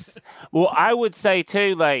 I would say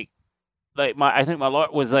too, I think my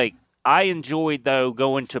lot was like, I enjoyed though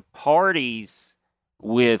going to parties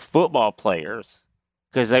with football players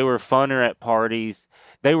because they were funner at parties.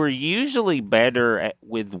 They were usually better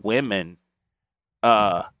with women.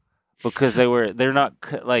 Because they're not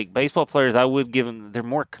like baseball players. I would give them. They're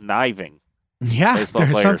more conniving. Yeah, baseball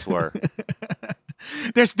players were.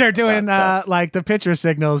 They're doing like the pitcher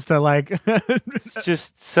signals to like. It's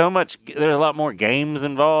just so much. There's a lot more games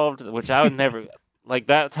involved, which I would never like.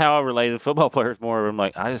 That's how I related to football players more. I'm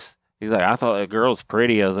like, He's like, I thought that girl's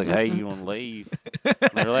pretty. I was like, hey, you want to leave? And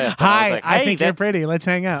they left. And Hi, was like, I hey, think you're pretty. Let's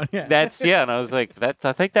hang out. Yeah. And I was like,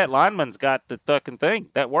 I think that lineman's got the fucking thing.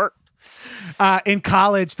 That worked. In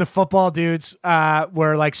college, the football dudes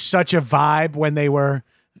were like such a vibe when they were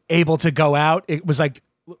able to go out. It was like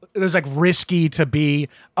risky to be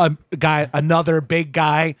another big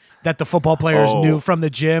guy that the football players knew from the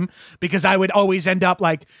gym, because I would always end up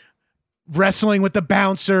like wrestling with the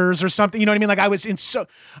bouncers or something. You know what I mean? Like I was in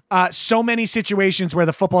so many situations where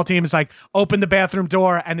the football team is like, open the bathroom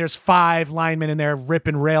door and there's 5 linemen in there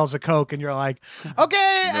ripping rails of coke, and you're like,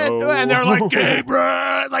 okay, and they're like,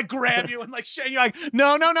 Gabriel, like grab you and like shit. You're like,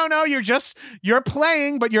 no, you're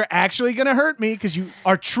playing, but you're actually gonna hurt me because you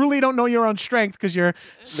are truly don't know your own strength because you're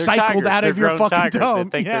cycled out of your fucking dome.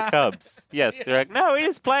 They think they're cubs. Yes, they're like, no, we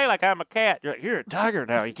just play like I'm a cat. You're like, you're a tiger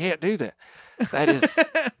now. You can't do that. That is.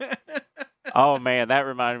 Oh man, that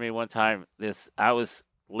reminded me one time. I was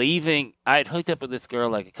leaving. I had hooked up with this girl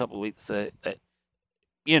like a couple of weeks. That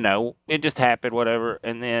it just happened, whatever.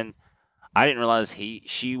 And then I didn't realize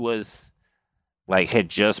she was like had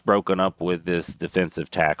just broken up with this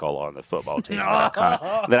defensive tackle on the football team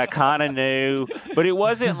that I kind of knew, but it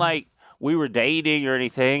wasn't like we were dating or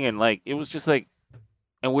anything. And like it was just like,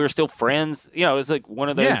 and we were still friends. You know, it was like one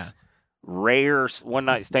of those rare one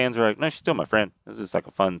night stands where like, no, she's still my friend. It was just like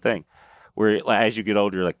a fun thing. Where like, as you get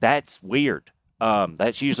older, you're like, that's weird.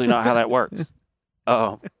 That's usually not how that works.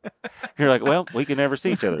 You're like, well, we can never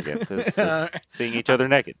see each other again because seeing each other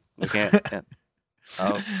naked, we can't.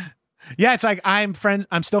 Yeah, it's like I'm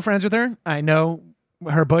still friends with her. I know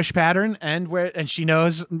her bush pattern, and she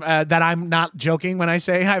knows that I'm not joking when I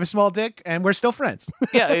say I have a small dick, and we're still friends.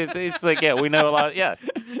 Yeah, it's like we know a lot. Yeah,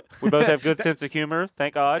 we both have good sense of humor.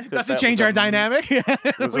 Thank God. It doesn't change our dynamic.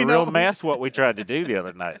 It was a real mess what we tried to do the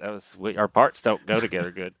other night. Our parts don't go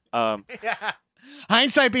together good. Yeah.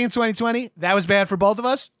 Hindsight being 2020, that was bad for both of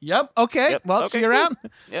us. Yep. Okay. Yep. Well, see you around.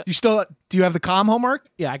 Yep. Do you have the comm homework?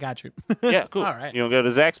 Yeah, I got you. Yeah, cool. All right. You want to go to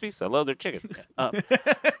Zaxby's? I love their chicken.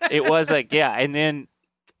 It was like, and then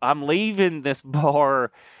I'm leaving this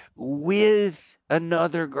bar with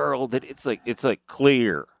another girl that it's like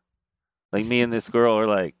clear. Like me and this girl are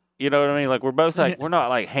like, you know what I mean? Like we're both like, we're not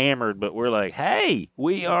like hammered, but we're like, hey,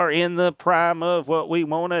 we are in the prime of what we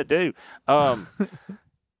want to do.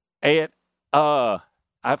 And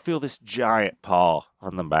I feel this giant paw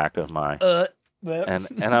on the back of my,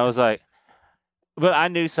 and I was like, but I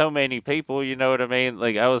knew so many people, you know what I mean?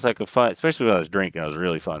 Like I was like especially when I was drinking, I was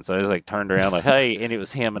really fun. So I was like turned around like, hey, and it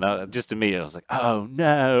was him, and I just immediately I was like, oh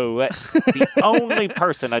no, that's the only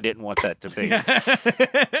person I didn't want that to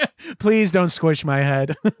be. Please don't squish my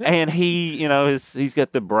head. And he, he's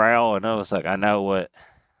got the brow, and I was like, I know what,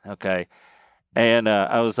 okay. And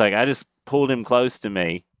I was like, I just pulled him close to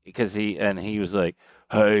me. Because he was like,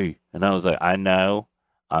 hey, and I was like, I know,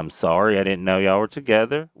 I'm sorry, I didn't know y'all were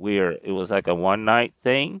together. It was like a one night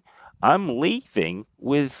thing. I'm leaving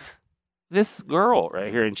with this girl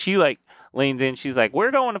right here, and she like leans in. She's like,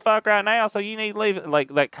 we're going to fuck right now, so you need to leave.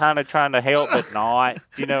 Like kind of trying to help, but not.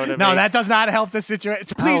 Do you know what I mean? No, that does not help the situation.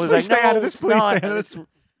 Please stay out of this. Please stay out of this.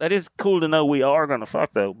 That is cool to know we are going to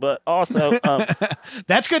fuck, though. But also...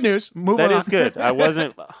 that's good news. Move on. That is good. I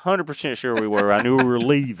wasn't 100% sure we were. I knew we were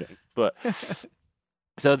leaving. But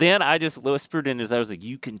so then I just whispered in his... I was like,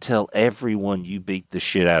 you can tell everyone you beat the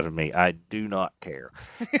shit out of me. I do not care.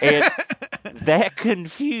 And that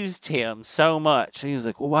confused him so much. He was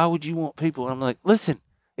like, well, why would you want people? And I'm like, listen,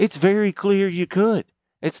 it's very clear you could.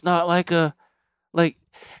 It's not like a... like,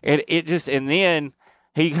 and it just... And then...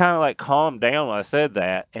 he kind of like calmed down when I said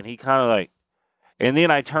that, and he kind of like, and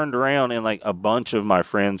then I turned around and like a bunch of my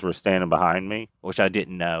friends were standing behind me, which I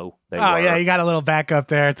didn't know they were. Yeah, you got a little backup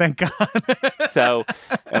there, thank God. So,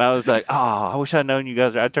 and I was like, I wish I'd known you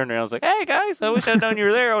guys. I turned around, I was like, hey guys, I wish I'd known you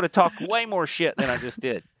were there. I would have talked way more shit than I just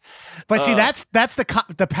did. But see, that's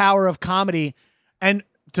the power of comedy, and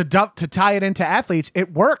to tie it into athletes,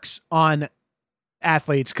 it works on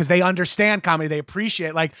athletes because they understand comedy, they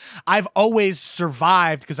appreciate. Like I've always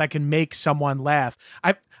survived because I can make someone laugh.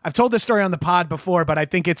 I've told this story on the pod before, but I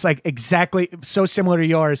think it's like exactly so similar to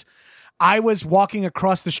yours. I was walking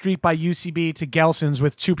across the street by UCB to Gelson's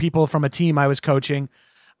with 2 people from a team I was coaching.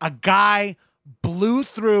 A guy blew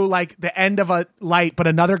through like the end of a light, but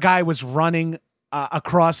another guy was running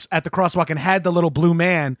across at the crosswalk and had the little blue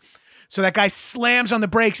man. So that guy slams on the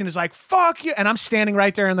brakes and is like, fuck you. And I'm standing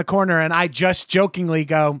right there in the corner, and I just jokingly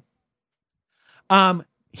go,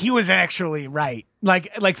 he was actually right.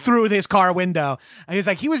 Like through his car window. And he's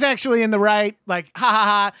like, he was actually in the right, like, ha ha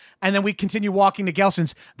ha. And then we continue walking to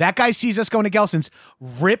Gelson's. That guy sees us going to Gelson's,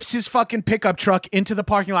 rips his fucking pickup truck into the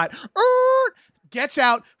parking lot, gets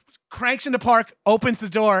out, cranks into park, opens the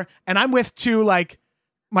door, and I'm with two like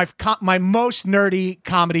my most nerdy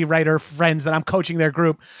comedy writer friends that I'm coaching their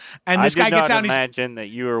group, and this guy gets out. I did not imagine that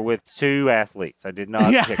you were with two athletes. I did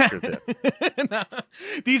not picture them. No.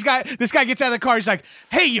 This guy gets out of the car. He's like,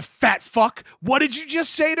 "Hey, you fat fuck! What did you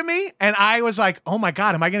just say to me?" And I was like, "Oh my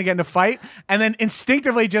god, am I going to get in a fight?" And then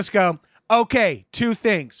instinctively just go, "Okay, two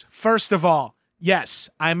things. First of all, yes,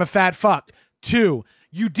 I'm a fat fuck. Two,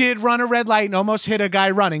 you did run a red light and almost hit a guy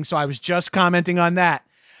running, so I was just commenting on that."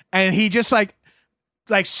 And he just like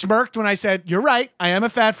smirked when I said, "You're right, I am a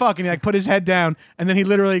fat fuck," and he like put his head down, and then he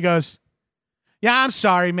literally goes, "Yeah, I'm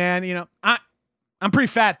sorry, man. You know, I'm pretty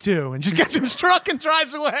fat too," and just gets in his truck and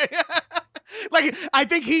drives away. Like, I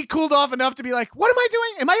think he cooled off enough to be like, "What am I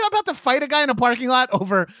doing? Am I about to fight a guy in a parking lot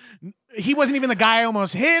over?" He wasn't even the guy I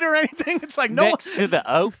almost hit or anything. It's like, no. Next to the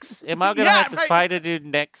Oaks? Am I going to have to fight a dude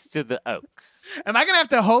next to the Oaks? Am I going to have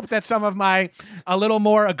to hope that some of my a little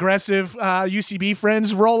more aggressive UCB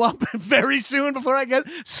friends roll up very soon before I get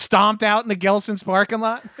stomped out in the Gelson's parking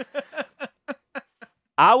lot?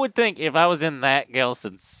 I would think if I was in that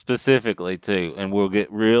Gelson specifically, too, and we'll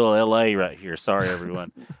get real LA right here. Sorry,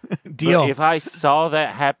 everyone. Deal. But if I saw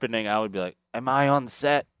that happening, I would be like, am I on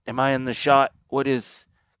set? Am I in the shot? What is...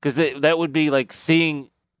 Because that would be like seeing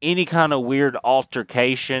any kind of weird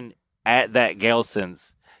altercation at that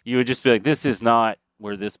Gelson's. You would just be like, this is not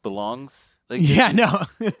where this belongs. Like, no.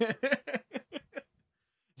 Is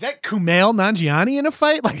that Kumail Nanjiani in a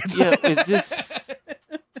fight? Like,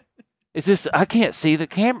 is this, I can't see the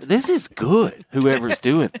camera. This is good, whoever's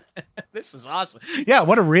doing it. This is awesome. Yeah,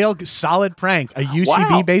 what a real solid prank. A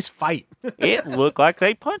UCB-based fight. It looked like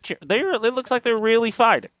they punch it. It looks like they're really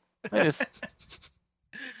fighting.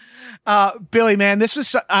 Billy, man, this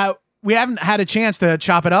was we haven't had a chance to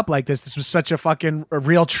chop it up like this. This was such a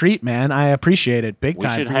real treat, man. I appreciate it big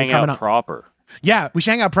time. We should hang out proper. Yeah, we should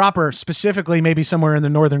hang out proper, specifically maybe somewhere in the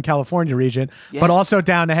Northern California region, but also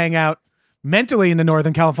down to hang out mentally in the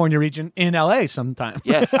Northern California region in LA sometime.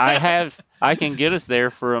 Yes, I can get us there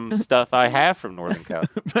from stuff I have from Northern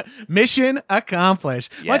California. Mission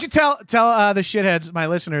accomplished. Yes. Why don't you tell the shitheads, my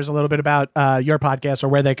listeners, a little bit about your podcast or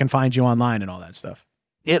where they can find you online and all that stuff.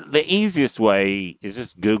 The easiest way is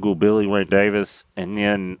just Google Billy Wayne Davis, and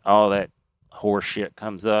then all that horse shit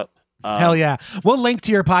comes up. Hell yeah. We'll link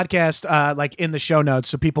to your podcast like in the show notes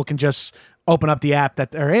so people can just open up the app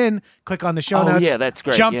that they're in, click on the show notes. Yeah, that's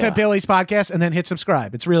great. Jump to Billy's podcast and then hit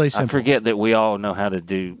subscribe. It's really simple. I forget that we all know how to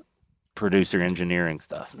do producer engineering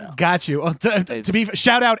stuff now. Got you. Well,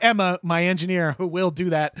 shout out Emma, my engineer, who will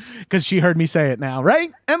do that because she heard me say it now.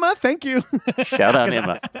 Right, Emma? Thank you. Shout out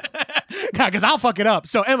Emma. Because I'll fuck it up.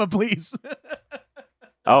 So Emma, please.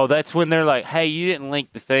 Oh, that's when they're like, "Hey, you didn't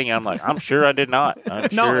link the thing." I'm like, "I'm sure I did not."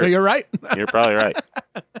 No, you're right. You're probably right.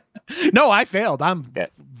 No, I failed. I'm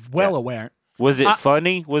well aware. Was it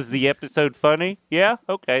funny? Was the episode funny? Yeah.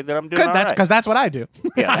 Okay, then I'm doing all right. Because that's what I do.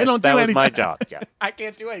 Yeah, I don't do anything. That was my job. Yeah, I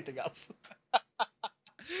can't do anything else.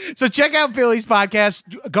 So check out Billy's podcast.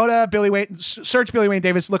 Go to Billy Wayne, search Billy Wayne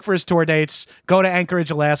Davis, look for his tour dates. Go to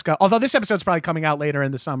Anchorage, Alaska. Although this episode's probably coming out later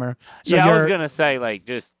in the summer. So I was gonna say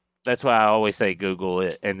that's why I always say Google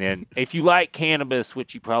it. And then if you like cannabis,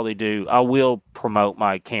 which you probably do, I will promote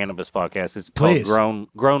my cannabis podcast. It's called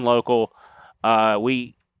Grown Local.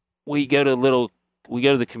 We go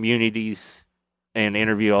to the communities and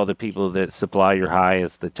interview all the people that supply your high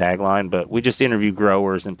as the tagline, but we just interview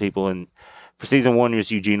growers and people for season 1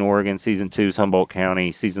 is Eugene, Oregon, season 2 is Humboldt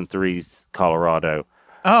County, season 3 is Colorado.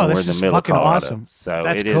 Oh, this is fucking awesome. So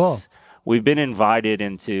that's cool. We've been invited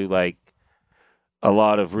into like a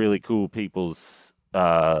lot of really cool people's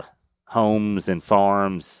homes and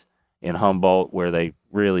farms in Humboldt where they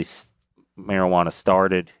really marijuana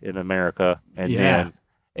started in America, and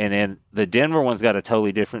then the Denver one's got a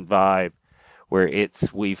totally different vibe where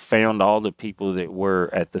we found all the people that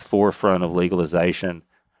were at the forefront of legalization,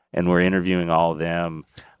 and we're interviewing all of them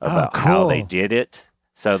about how they did it,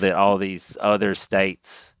 so that all these other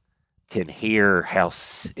states can hear how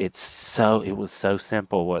it was so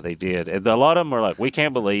simple what they did. And a lot of them were like, we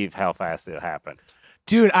can't believe how fast it happened.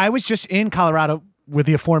 Dude, I was just in Colorado with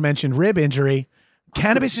the aforementioned rib injury.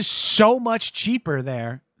 Cannabis is so much cheaper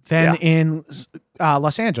there than in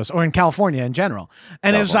Los Angeles or in California in general.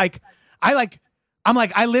 And it was like, I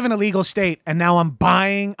live in a legal state, and now I'm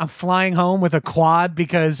flying home with a quad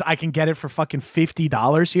because I can get it for fucking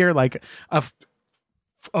 $50 here, like a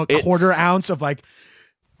quarter ounce of like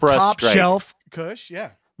top shelf Kush.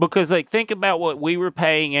 Yeah. Because like, think about what we were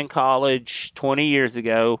paying in college 20 years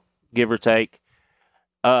ago, give or take.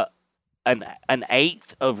 An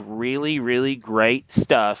eighth of really, really great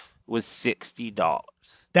stuff was $60.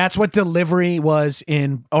 That's what delivery was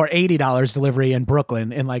or $80 delivery in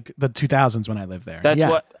Brooklyn in like the 2000s when I lived there. That's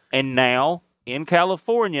what. And now in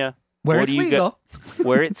California, where it's legal,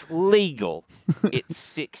 where it's legal,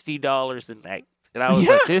 it's $60 a night. And I was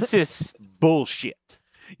like, this is bullshit.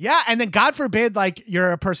 Yeah, and then God forbid, like,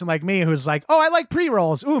 you're a person like me who's like, oh, I like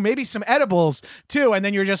pre-rolls. Ooh, maybe some edibles too. And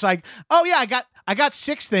then you're just like, oh yeah, I got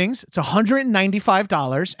 6 things. It's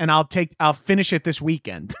 $195, and I'll finish it this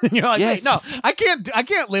weekend. You're like, yes. Wait, no, I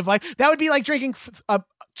can't live like that. Would be like drinking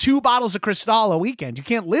 2 bottles of Cristal a weekend. You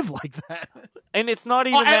can't live like that. And it's not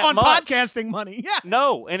even that on much. podcasting money. Yeah,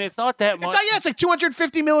 no, and it's not that much. It's like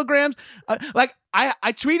 250 milligrams. Like I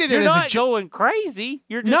tweeted You're it not as going crazy.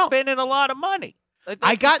 You're just spending a lot of money. Like,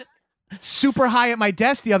 I got super high at my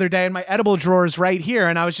desk the other day, and my edible drawer is right here.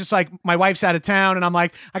 And I was just like, my wife's out of town, and I'm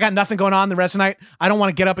like, I got nothing going on the rest of the night. I don't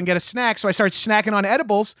want to get up and get a snack. So I started snacking on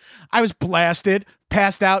edibles. I was blasted,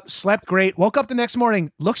 passed out, slept great, woke up the next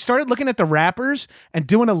morning, started looking at the wrappers and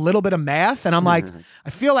doing a little bit of math. And I'm like,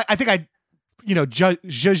 I think I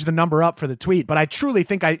judge the number up for the tweet, but I truly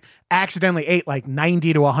think I accidentally ate like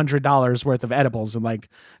 $90 to $100 worth of edibles and like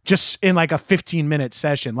just in like a 15-minute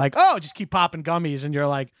session. Like, oh, just keep popping gummies, and you're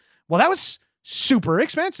like, well, that was super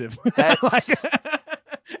expensive. That's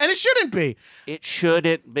and it shouldn't be. It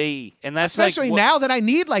shouldn't be, and that's especially like, now that I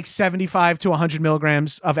need like 75 to 100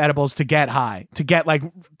 milligrams of edibles to get high, to get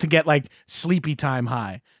like sleepy time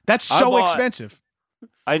high. That's so expensive.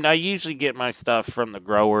 I usually get my stuff from the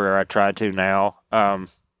grower, or I try to now,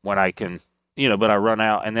 when I can, but I run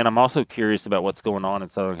out. And then I'm also curious about what's going on in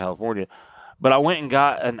Southern California. But I went and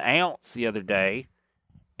got an ounce the other day,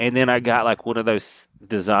 and then I got like one of those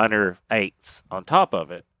designer 8s on top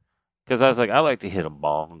of it. Because I was like, I like to hit a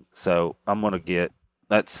bong. So I'm going to get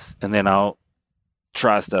and then I'll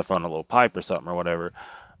try stuff on a little pipe or something or whatever.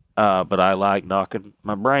 But I like knocking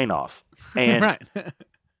my brain off. And right.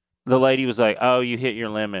 The lady was like, "Oh, you hit your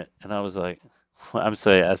limit," and I was like, I was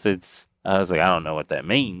like, I don't know what that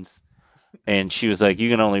means, and she was like,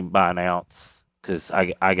 "You can only buy an ounce because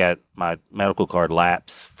I got my medical card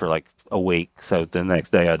lapse for like a week, so the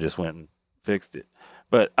next day I just went and fixed it."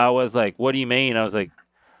 But I was like, "What do you mean?" I was like,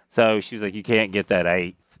 so she was like, "You can't get that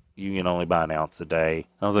 8th. You can only buy an ounce a day."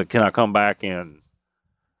 I was like, "Can I come back in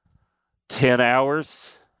 10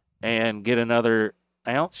 hours and get another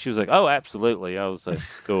ounce?" She was like, "Oh, absolutely." I was like,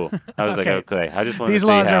 "Cool." I was okay. like, "Okay." I just wanted These to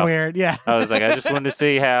see laws how, are weird. Yeah. I was like, I just wanted to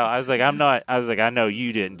see how. I was like, I'm not. I was like, I know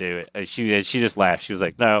you didn't do it. And she just laughed. She was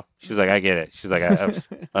like, "No." She was like, "I get it." She was like,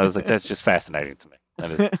 I was like, "That's just fascinating to me."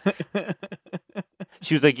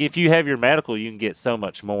 She was like, "If you have your medical, you can get so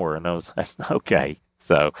much more." And I was like, "Okay,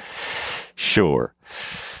 so sure."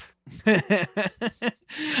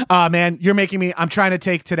 Man, you're making me. I'm trying to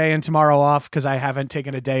take today and tomorrow off because I haven't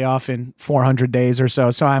taken a day off in 400 days or so.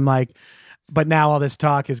 So I'm like, but now all this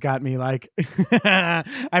talk has got me like,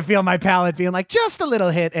 I feel my palate being like, just a little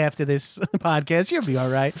hit after this podcast. You'll be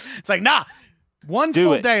all right. It's like, nah, one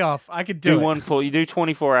full day off. I could do it. One full. You do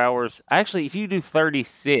 24 hours. Actually, if you do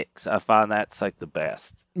 36, I find that's like the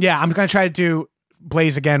best. Yeah, I'm gonna try to do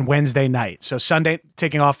Blaze again Wednesday night. So Sunday,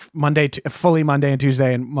 taking off fully Monday and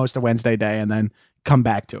Tuesday and most of Wednesday day, and then come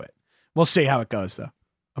back to it. We'll see how it goes, though.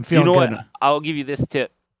 I'm feeling good. What? I'll give you this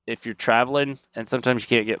tip. If you're traveling and sometimes you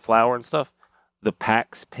can't get flour and stuff, the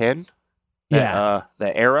PAX pen, the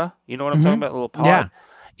Era, you know what I'm talking about? The little pod. Yeah.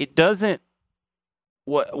 It doesn't,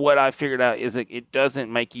 what I figured out is it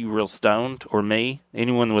doesn't make you real stoned, or me,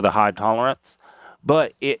 anyone with a high tolerance,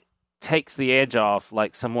 but it takes the edge off,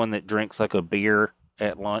 like someone that drinks like a beer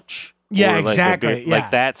at lunch. Yeah, like exactly. Like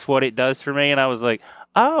that's what it does for me. And I was like,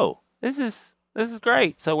 oh, this is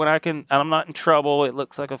great. So when I'm not in trouble, it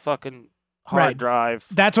looks like a fucking hard drive.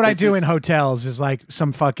 That's what I do in hotels, is like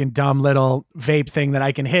some fucking dumb little vape thing that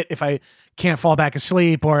I can hit if I can't fall back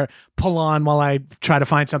asleep, or pull on while I try to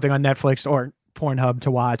find something on Netflix or Pornhub to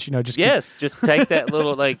watch, just just take that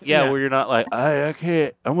little where you're not like, I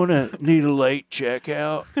can't, I'm gonna need a late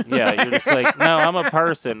checkout. Yeah, you're just like, no, I'm a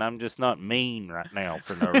person, I'm just not mean right now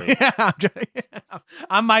for no reason. Yeah,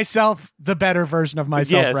 I'm myself, the better version of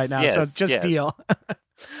myself right now. So just deal.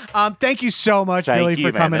 Thank you so much, Billy,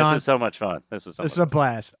 for coming on. This was so much fun. This was a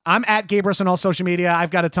blast. I'm at Gabrus on all social media. I've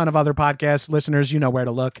got a ton of other podcasts. Listeners, you know where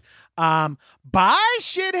to look. Bye,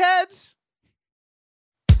 shitheads.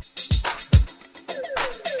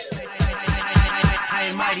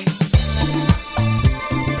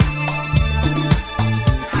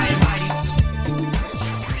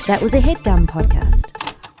 That was a HeadGum podcast.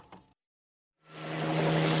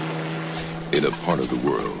 In a part of the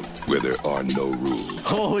world where there are no rules.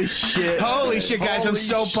 Holy shit. Holy shit, guys, I'm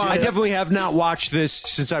so pumped. I definitely have not watched this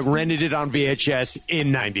since I rented it on VHS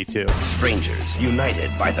in 92. Strangers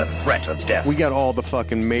united by the threat of death. We got all the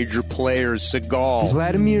fucking major players. Seagal.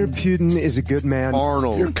 Vladimir Putin is a good man.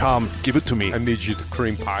 Arnold. Here, come, give it to me. I need you to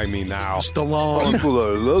cream pie me now. Stallone. People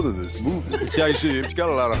are loving this movie. It's got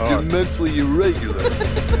a lot of heart. You're mentally irregular.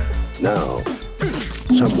 Now,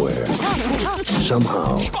 somewhere,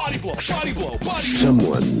 somehow,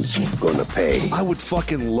 someone's gonna pay. I would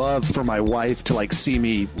fucking love for my wife to like see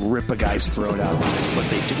me rip a guy's throat out. But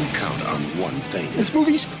they didn't count on one thing. This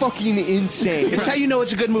movie's fucking insane. It's how you know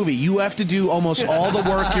it's a good movie. You have to do almost all the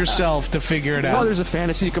work yourself to figure it Oh, out. there's a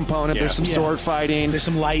fantasy component. There's some sword fighting. There's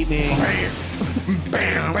some lightning.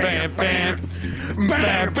 Bam, bam, bam.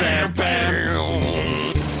 Bam, bam,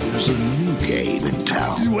 bam. There's a new game in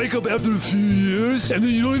town. You wake up after a few years, and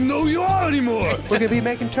then you don't even know who you are anymore. We're gonna be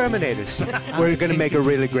making Terminators. We're gonna make a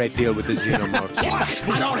really great deal with the Xenomorphs. What?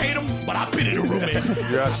 I don't hate him, but I've been in a room in.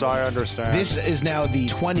 Yes, I understand. This is now the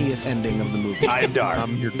 20th ending of the movie. I am dark.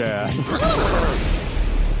 I'm your dad.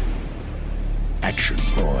 Action,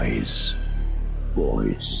 boys.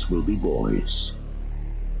 Boys will be boys.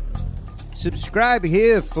 Subscribe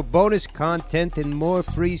here for bonus content and more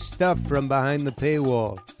free stuff from behind the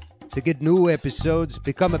paywall. To get new episodes,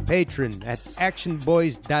 become a patron at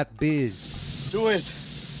actionboys.biz. Do it.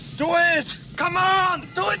 Do it. Come on.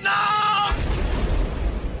 Do it now.